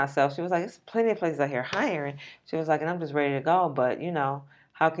applying myself. She was like, there's plenty of places out here hiring. She was like, and I'm just ready to go. But,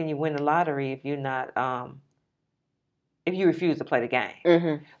 how can you win the lottery if you're not, if you refuse to play the game?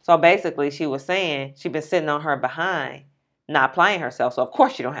 Mm-hmm. So basically, she was saying she'd been sitting on her behind, not applying herself. So of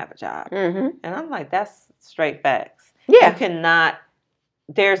course you don't have a job. Mm-hmm. And I'm like, that's straight facts. Yeah. You cannot.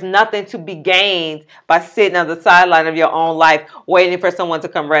 There's nothing to be gained by sitting on the sideline of your own life waiting for someone to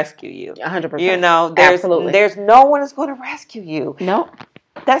come rescue you. 100%. Absolutely. There's no one that's going to rescue you. No.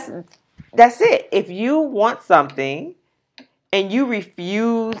 That's it. If you want something and you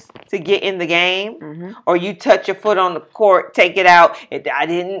refuse to get in the game, mm-hmm. or you touch your foot on the court, take it out.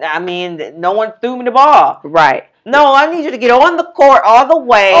 No one threw me the ball. Right. No, I need you to get on the court all the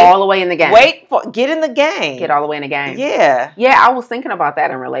way. All the way in the game. Get in the game. Get all the way in the game. Yeah. Yeah, I was thinking about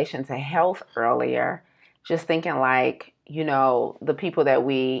that in relation to health earlier. Just thinking like, the people that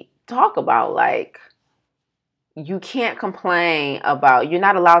we talk about, like, you can't complain about, you're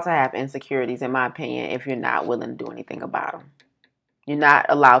not allowed to have insecurities, in my opinion, if you're not willing to do anything about them. You're not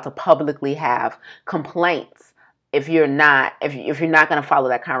allowed to publicly have complaints if you're not going to follow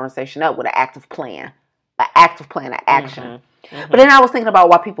that conversation up with an active plan, an action. Mm-hmm. Mm-hmm. But then I was thinking about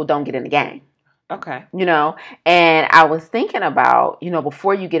why people don't get in the game. Okay. And I was thinking about,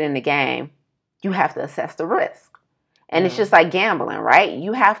 before you get in the game, you have to assess the risk. And it's just like gambling, right?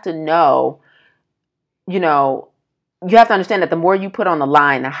 You have to know, you have to understand that the more you put on the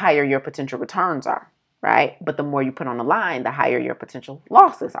line, the higher your potential returns are. Right? But the more you put on the line, the higher your potential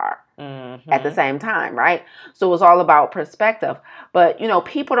losses are at the same time, right? So it's all about perspective. But,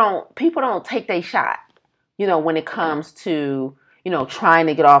 people don't take their shot, when it comes to, trying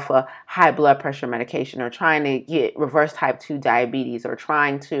to get off a high blood pressure medication or trying to get reverse type 2 diabetes or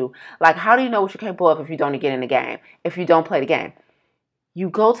trying to, like, how do you know what you're capable of if you don't get in the game, if you don't play the game? You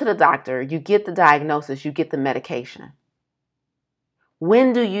go to the doctor, you get the diagnosis, you get the medication.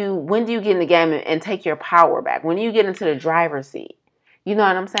 When do you get in the game and take your power back? When do you get into the driver's seat? You know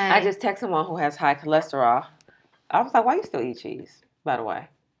what I'm saying? I just texted someone who has high cholesterol. I was like, why you still eat cheese, by the way?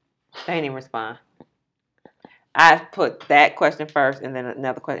 They didn't even respond. I put that question first and then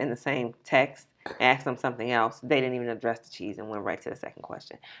another question in the same text, asked them something else. They didn't even address the cheese and went right to the second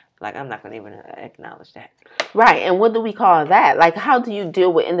question. Like, I'm not going to even acknowledge that. Right. And what do we call that? Like, how do you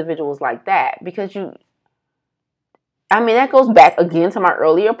deal with individuals like that? Because that goes back again to my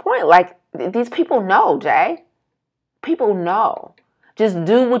earlier point. Like, these people know, Jay. People know. Just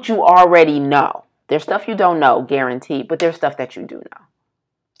do what you already know. There's stuff you don't know, guaranteed, but there's stuff that you do know.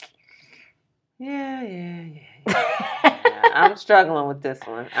 Yeah. I'm struggling with this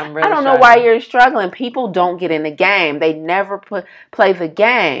one. I don't know why you're struggling. People don't get in the game. They never play the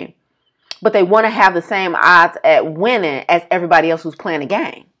game. But they want to have the same odds at winning as everybody else who's playing the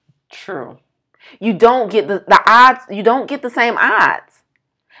game. True. You don't get the odds. You don't get the same odds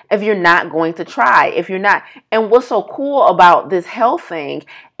if you're not going to try. If you're not. And what's so cool about this health thing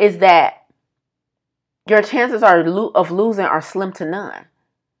is that your chances of losing are slim to none.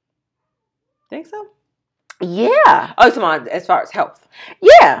 Think so? Yeah. Oh, come on. As far as health.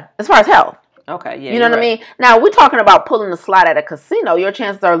 Yeah, as far as health. Okay, yeah. You know what I mean? Now, we're talking about pulling the slot at a casino. Your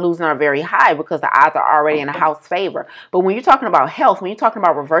chances of losing are very high because the odds are already in the house favor. But when you're talking about health, when you're talking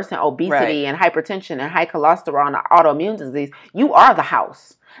about reversing obesity and hypertension and high cholesterol and autoimmune disease, you are the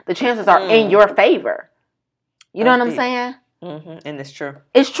house. The chances are in your favor. You know what I'm saying? Mm-hmm. And it's true.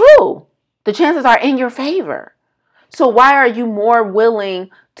 It's true. The chances are in your favor. So why are you more willing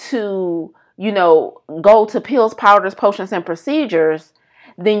to, go to pills, powders, potions, and procedures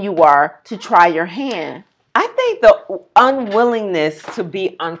than you are to try your hand? I think the unwillingness to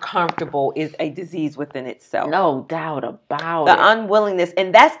be uncomfortable is a disease within itself. No doubt about it. The unwillingness,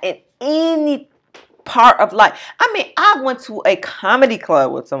 and that's in any part of life. I went to a comedy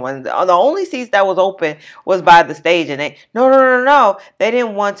club with someone. The only seats that was open was by the stage, and they no. They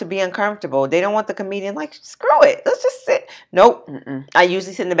didn't want to be uncomfortable. They don't want the comedian, like, screw it, let's just sit. Nope. Mm-mm. I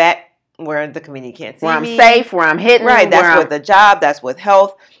usually sit in the back where the comedian can't see me. Where I'm safe, where I'm hidden. Right, that's with the job, that's with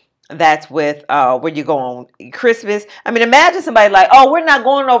health, that's with where you go on Christmas. Imagine somebody like, oh, we're not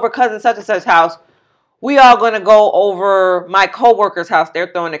going over cousin such and such house. we all going to go over my coworker's house.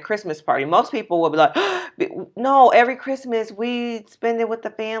 They're throwing a Christmas party. Most people will be like, no, every Christmas we spend it with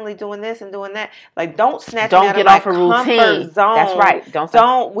the family doing this and doing that. Like, don't snatch me out of my comfort zone. That's right.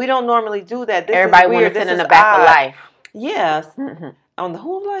 We don't normally do that. This Everybody is weird. want to sit in the back of life. Yes. Mm-hmm. On the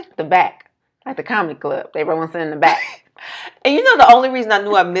who of life? The back. Like the comedy club. Everybody wants to sit in the back. And you know the only reason I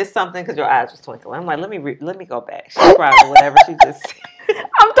knew I missed something because your eyes was twinkling. I'm like, let me go back. She's probably whatever she just said.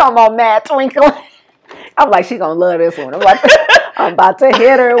 I'm talking about mad twinkling. I'm like, she gonna love this one. I'm about to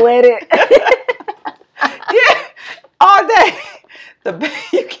hit her with it. Yeah, all day.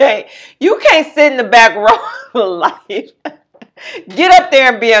 You can't sit in the back row of life. Get up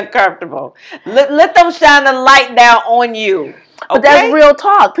there and be uncomfortable. Let them shine the light down on you. Okay? But that's real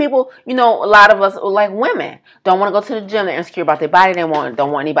talk. People, a lot of us, like women, don't want to go to the gym. They're insecure about their body. They don't want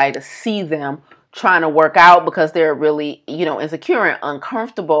anybody to see them trying to work out because they're really, insecure and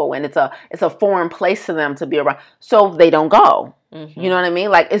uncomfortable, and it's a foreign place to them to be around. So they don't go. Mm-hmm. You know what I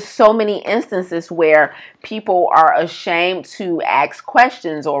mean? Like, it's so many instances where people are ashamed to ask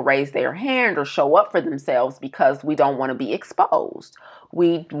questions or raise their hand or show up for themselves because we don't want to be exposed.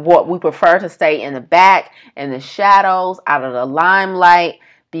 We prefer to stay in the back, in the shadows, out of the limelight,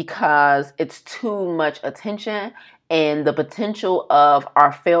 because it's too much attention, and the potential of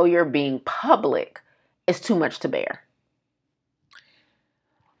our failure being public is too much to bear.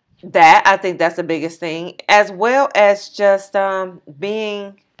 I think that's the biggest thing, as well as just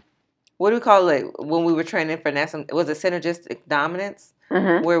being, what do we call it when we were training for NASA? Was it synergistic dominance,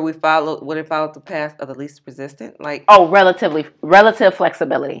 where we followed the path of the least resistant? Relative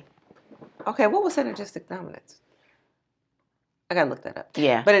flexibility. Okay, what was synergistic dominance? I gotta look that up.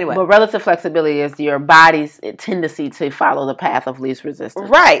 Yeah. But anyway. But relative flexibility is your body's tendency to follow the path of least resistance.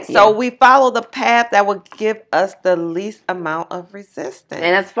 Right. Yeah. So we follow the path that would give us the least amount of resistance.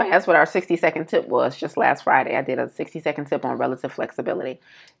 And that's what our 60-second tip was just last Friday. I did a 60-second tip on relative flexibility.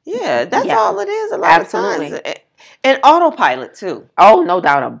 Yeah, that's all it is a lot of times. And autopilot too. Oh, no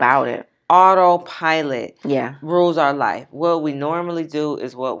doubt about it. Autopilot rules our life. What we normally do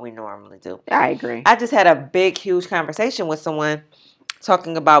is what we normally do. I agree. I just had a huge conversation with someone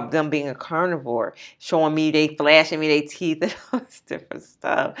talking about them being a carnivore, flashing me their teeth and all this different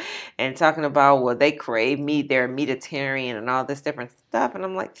stuff, and talking about, they crave meat, they're a meatitarian and all this different stuff. And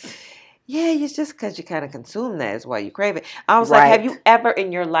I'm like, yeah, it's just because you kind of consume that is why you crave it. I was like, have you ever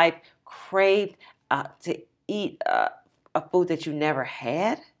in your life craved to eat a food that you never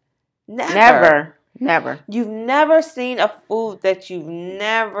had? Never. You've never seen a food that you've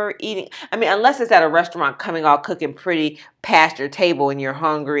never eaten. I mean, unless it's at a restaurant coming all cooking pretty past your table and you're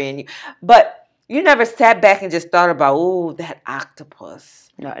hungry but you never sat back and just thought about, that octopus.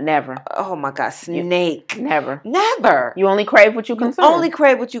 No, never. Oh my God, snake. Never. You only crave what you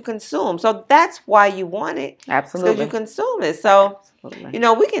consume. So that's why you want it. Absolutely. Because you consume it. So,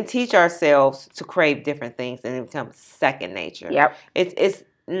 we can teach ourselves to crave different things and it becomes second nature. Yep. It's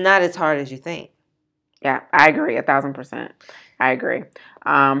not as hard as you think. Yeah, I agree 1,000%. I agree.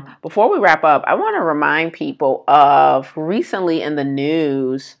 Before we wrap up, I want to remind people of recently in the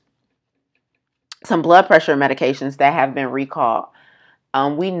news some blood pressure medications that have been recalled.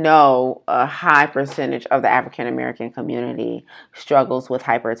 We know a high percentage of the African American community struggles with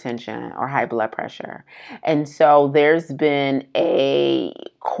hypertension or high blood pressure. And so there's been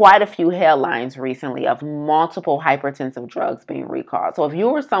quite a few headlines recently of multiple hypertensive drugs being recalled. So if you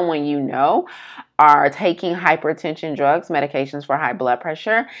or someone you know are taking hypertension drugs, medications for high blood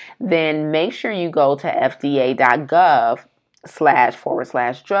pressure, then make sure you go to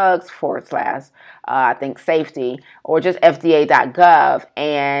fda.gov//drugs/ I think safety, or just fda.gov,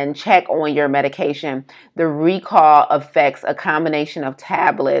 and check on your medication. The recall affects a combination of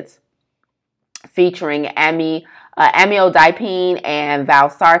tablets featuring amlodipine and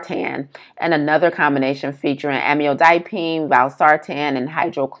valsartan, and another combination featuring amlodipine, valsartan, and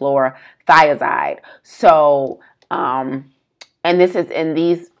hydrochlorothiazide. So, and this is in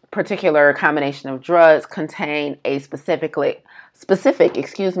these particular combination of drugs contain a specific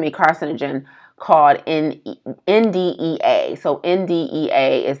carcinogen called NDEA. So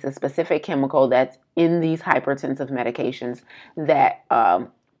NDEA is the specific chemical that's in these hypertensive medications that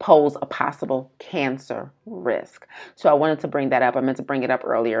pose a possible cancer risk. So I wanted to bring that up. I meant to bring it up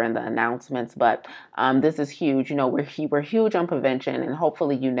earlier in the announcements, but this is huge. We're huge on prevention, and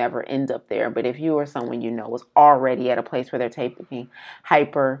hopefully you never end up there. But if you or someone you know is already at a place where they're taking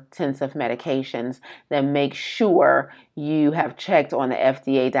hypertensive medications, then make sure you have checked on the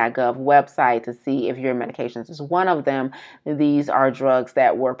fda.gov website to see if your medications is one of them. These are drugs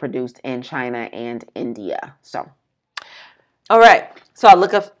that were produced in China and India. So. All right. So I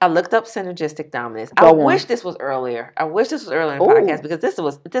looked up synergistic dominance. Go I on. wish this was earlier. I wish this was earlier in the Ooh. podcast because this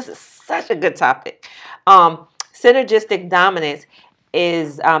is such a good topic. Synergistic dominance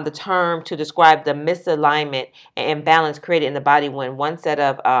is the term to describe the misalignment and imbalance created in the body when one set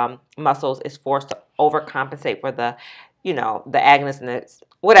of muscles is forced to overcompensate for the agonist and the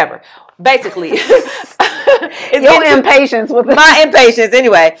whatever. Basically, Your impatience with my impatience.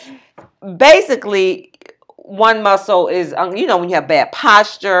 Anyway, basically, one muscle is, when you have bad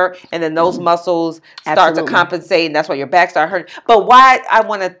posture, and then those muscles start Absolutely. to compensate, and that's why your back starts hurting. But why I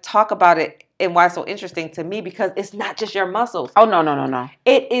want to talk about it and why it's so interesting to me, because it's not just your muscles. Oh, no.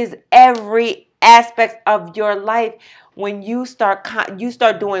 It is every aspect of your life. When you start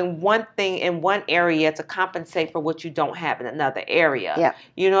doing one thing in one area to compensate for what you don't have in another area. Yeah.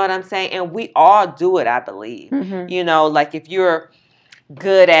 You know what I'm saying? And we all do it, I believe. Mm-hmm. Like if you're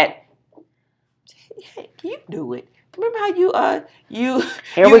good at, you do it. Remember how you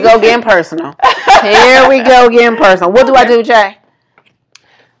Here we go getting personal. What do I do, Jay?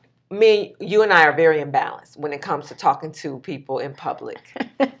 You and I are very imbalanced when it comes to talking to people in public,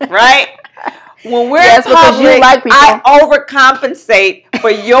 right? When we're in because public, you like people. I overcompensate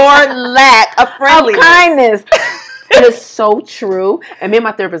for your lack of friendliness. Of kindness. It is so true. And me and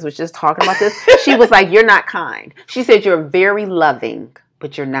my therapist was just talking about this. She was like, you're not kind. She said, you're very loving,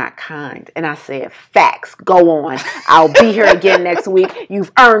 but you're not kind. And I said, facts, go on. I'll be here again next week.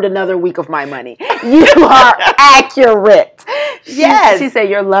 You've earned another week of my money. You are accurate. Yes. She said,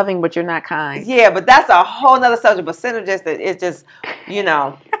 you're loving, but you're not kind. Yeah, but that's a whole nother subject. But synergistic, it's just,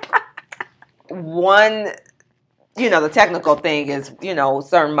 one, the technical thing is,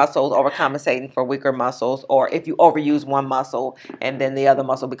 certain muscles overcompensating for weaker muscles, or if you overuse one muscle and then the other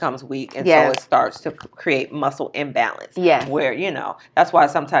muscle becomes weak, and so it starts to create muscle imbalance. Yes. Where, that's why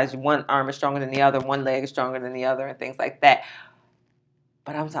sometimes one arm is stronger than the other, one leg is stronger than the other, and things like that.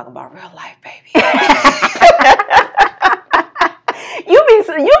 But I'm talking about real life, baby. You being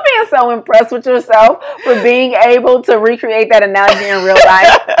so impressed with yourself for being able to recreate that analogy in real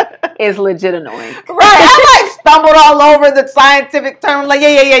life is legit annoying. Right. I stumbled all over the scientific term, like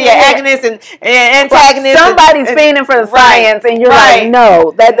agonist and antagonist. Somebody's fiending for the science, and you're like,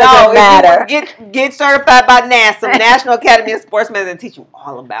 no, that doesn't matter. Get certified by NASA, National Academy of Sports Medicine, and teach you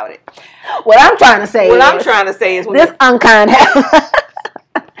all about it. What I'm trying to say is this unkind habit.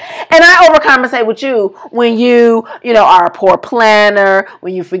 And I overcompensate with you when you are a poor planner,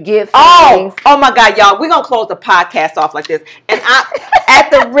 when you forget things. Oh my God, y'all. We're going to close the podcast off like this. And at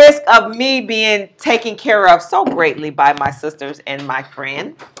the risk of me being taken care of so greatly by my sisters and my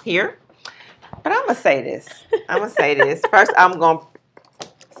friend here, but I'm going to say this. First, I'm going to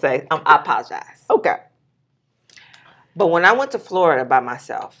say, I apologize. Okay. But when I went to Florida by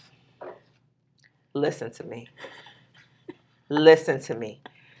myself, listen to me.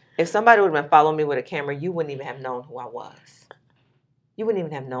 If somebody would have been following me with a camera, you wouldn't even have known who I was. You wouldn't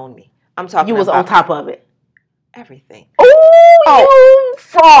even have known me. I'm talking. You was on top of it. Everything. You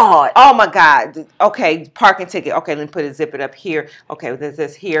fraud. Oh my God. Okay, parking ticket. Okay, let me zip it up here. Okay, there's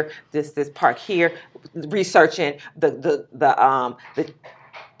this here. This park here. Researching the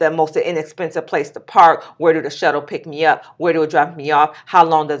most inexpensive place to park. Where do the shuttle pick me up? Where do it drop me off? How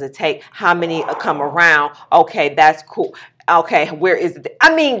long does it take? How many come around? Okay, that's cool. Okay, where is it?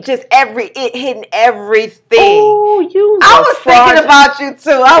 I mean, just hitting everything. I was thinking about you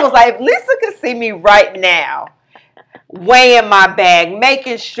too. I was like, if Lisa could see me right now, weighing my bag,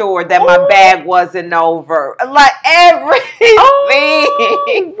 making sure that my bag wasn't over, like everything.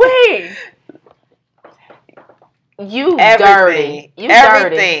 Wait. You dirty.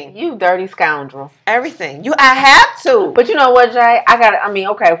 You dirty scoundrel. Everything. I have to. But you know what, Jay?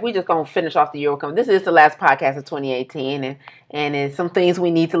 If we just gonna finish off the year, this is the last podcast of 2018, and it's some things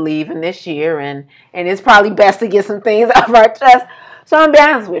we need to leave in this year, and it's probably best to get some things off our chest. So I'm gonna be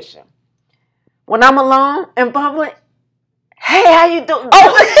honest with you. When I'm alone in public, hey, how you doing?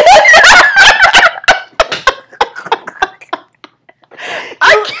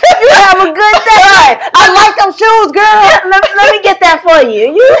 You have a good day. Right. I like them shoes, girl. Let me get that for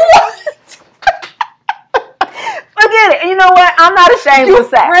you. Forget it. You know what? I'm not ashamed to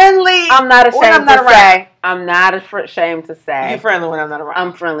say. Friendly. I'm not ashamed to say. I'm not ashamed to say. You're friendly when I'm not around.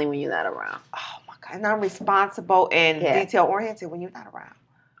 I'm friendly when you're not around. Oh my God. And I'm responsible and detail oriented when you're not around.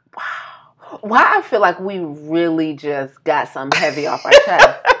 Wow. Why I feel like we really just got something heavy off our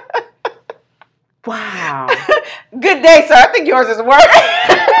chest. Wow. Good day, sir. I think yours is worse.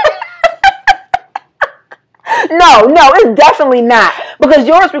 No, it's definitely not. Because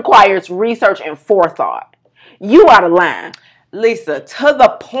yours requires research and forethought. You out of line. Lisa, to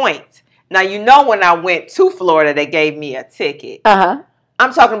the point Now, you know, when I went to Florida, they gave me a ticket. Uh-huh.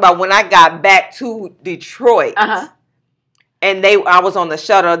 I'm talking about when I got back to Detroit. Uh-huh. And I was on the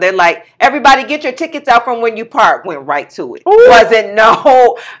shuttle. They're like, everybody get your tickets out from when you park. Went right to it. Ooh. Wasn't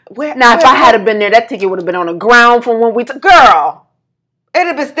no. If I had been there, that ticket would have been on the ground from when we took. Girl, it'd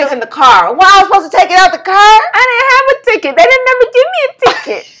have been still in the car. Why I was supposed to take it out the car? I didn't have a ticket. They didn't never give me a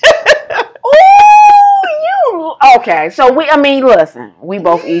ticket. Ooh, you. Okay, so listen. We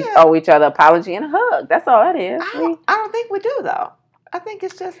both owe each other an apology and a hug. That's all it is. I don't think we do, though. I think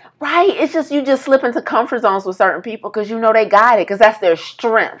it's just right. It's just you just slip into comfort zones with certain people because you know they got it because that's their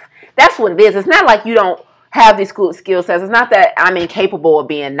strength. That's what it is. It's not like you don't have these skill sets. It's not that I'm incapable of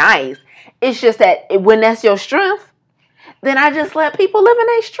being nice. It's just that when that's your strength, then I just let people live in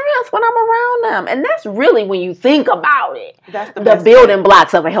their strengths when I'm around them. And that's really when you think about it. That's the building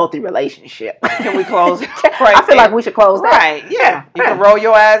blocks of a healthy relationship. Can we close? I feel like we should close that. Right, yeah. You can roll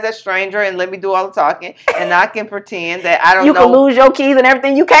your eyes at stranger and let me do all the talking. And I can pretend that I don't know. You can lose your keys and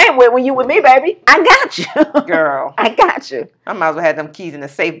everything you came with when you with me, baby. I got you. Girl. I got you. I might as well have them keys in the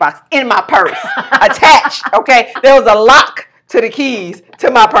safe box in my purse. Attached, okay? There was a lock to the keys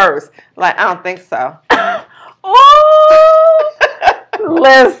to my purse. Like, I don't think so. Oh,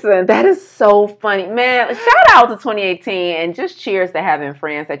 listen, that is so funny, man. Shout out to 2018 and just cheers to having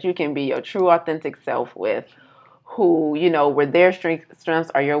friends that you can be your true, authentic self with, who, where their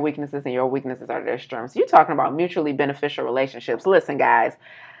strengths are your weaknesses and your weaknesses are their strengths. You're talking about mutually beneficial relationships. Listen, guys,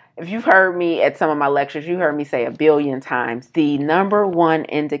 if you've heard me at some of my lectures, you heard me say 1 billion times, the number one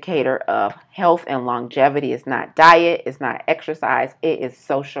indicator of health and longevity is not diet, it's not exercise, it is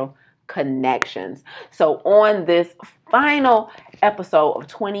social connections. So on this final episode of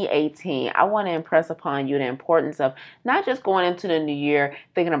 2018, I want to impress upon you the importance of not just going into the new year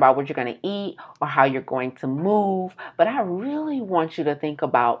thinking about what you're going to eat or how you're going to move, but I really want you to think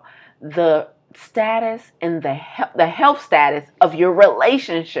about the status and the health status of your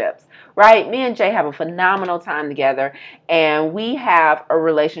relationships. Right? Me and Jay have a phenomenal time together, and we have a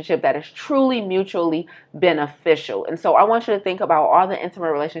relationship that is truly mutually beneficial. And so I want you to think about all the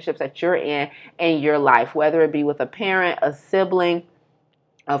intimate relationships that you're in your life, whether it be with a parent, a sibling,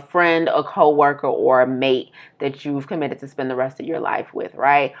 a friend, a coworker, or a mate that you've committed to spend the rest of your life with,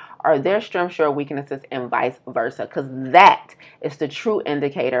 right? Are there strengths or weaknesses and vice versa? Because that is the true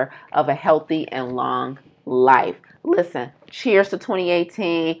indicator of a healthy and long life. Listen, cheers to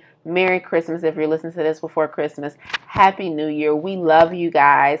 2018. Merry Christmas if you're listening to this before Christmas. Happy New Year. We love you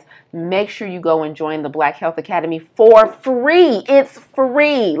guys. Make sure you go and join the Black Health Academy for free. It's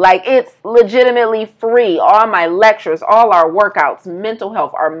free. Like, it's legitimately free. All my lectures, all our workouts, mental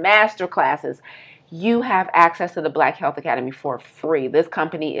health, our master classes. You have access to the Black Health Academy for free. This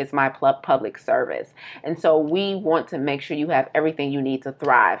company is my public service. And so we want to make sure you have everything you need to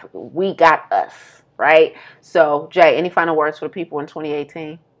thrive. We got us, right? So, Jay, any final words for the people in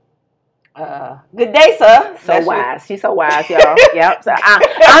 2018? Good day, sir. So wise. She's so wise, y'all. Yep. So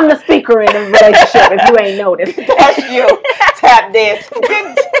I'm the speaker in the relationship, if you ain't noticed. That's you. Tap dance.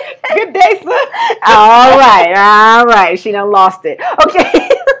 Good day, sir. All right. She done lost it. Okay.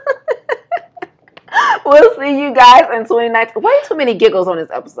 We'll see you guys in 2019. Way too many giggles on this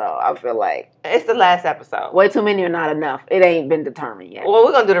episode, I feel like. It's the last episode. Way too many or not enough. It ain't been determined yet. Well,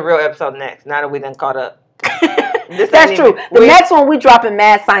 we're going to do the real episode next, now that we done caught up. That's true. The next one, we dropping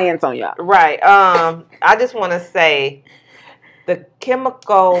mad science on y'all. Right. I just want to say the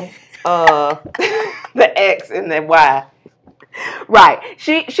chemical, the X and the Y. Right.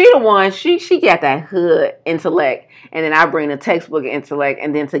 She the one, she got that hood intellect, and then I bring the textbook intellect,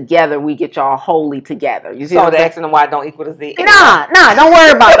 and then together we get y'all wholly together. You see so the X and the Y don't equal the Z? Nah, don't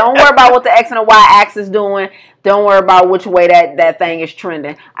worry about it. Don't worry about what the X and the Y axis doing. Don't worry about which way that thing is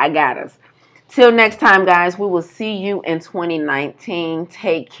trending. I got us. Till next time, guys, we will see you in 2019.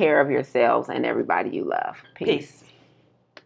 Take care of yourselves and everybody you love. Peace.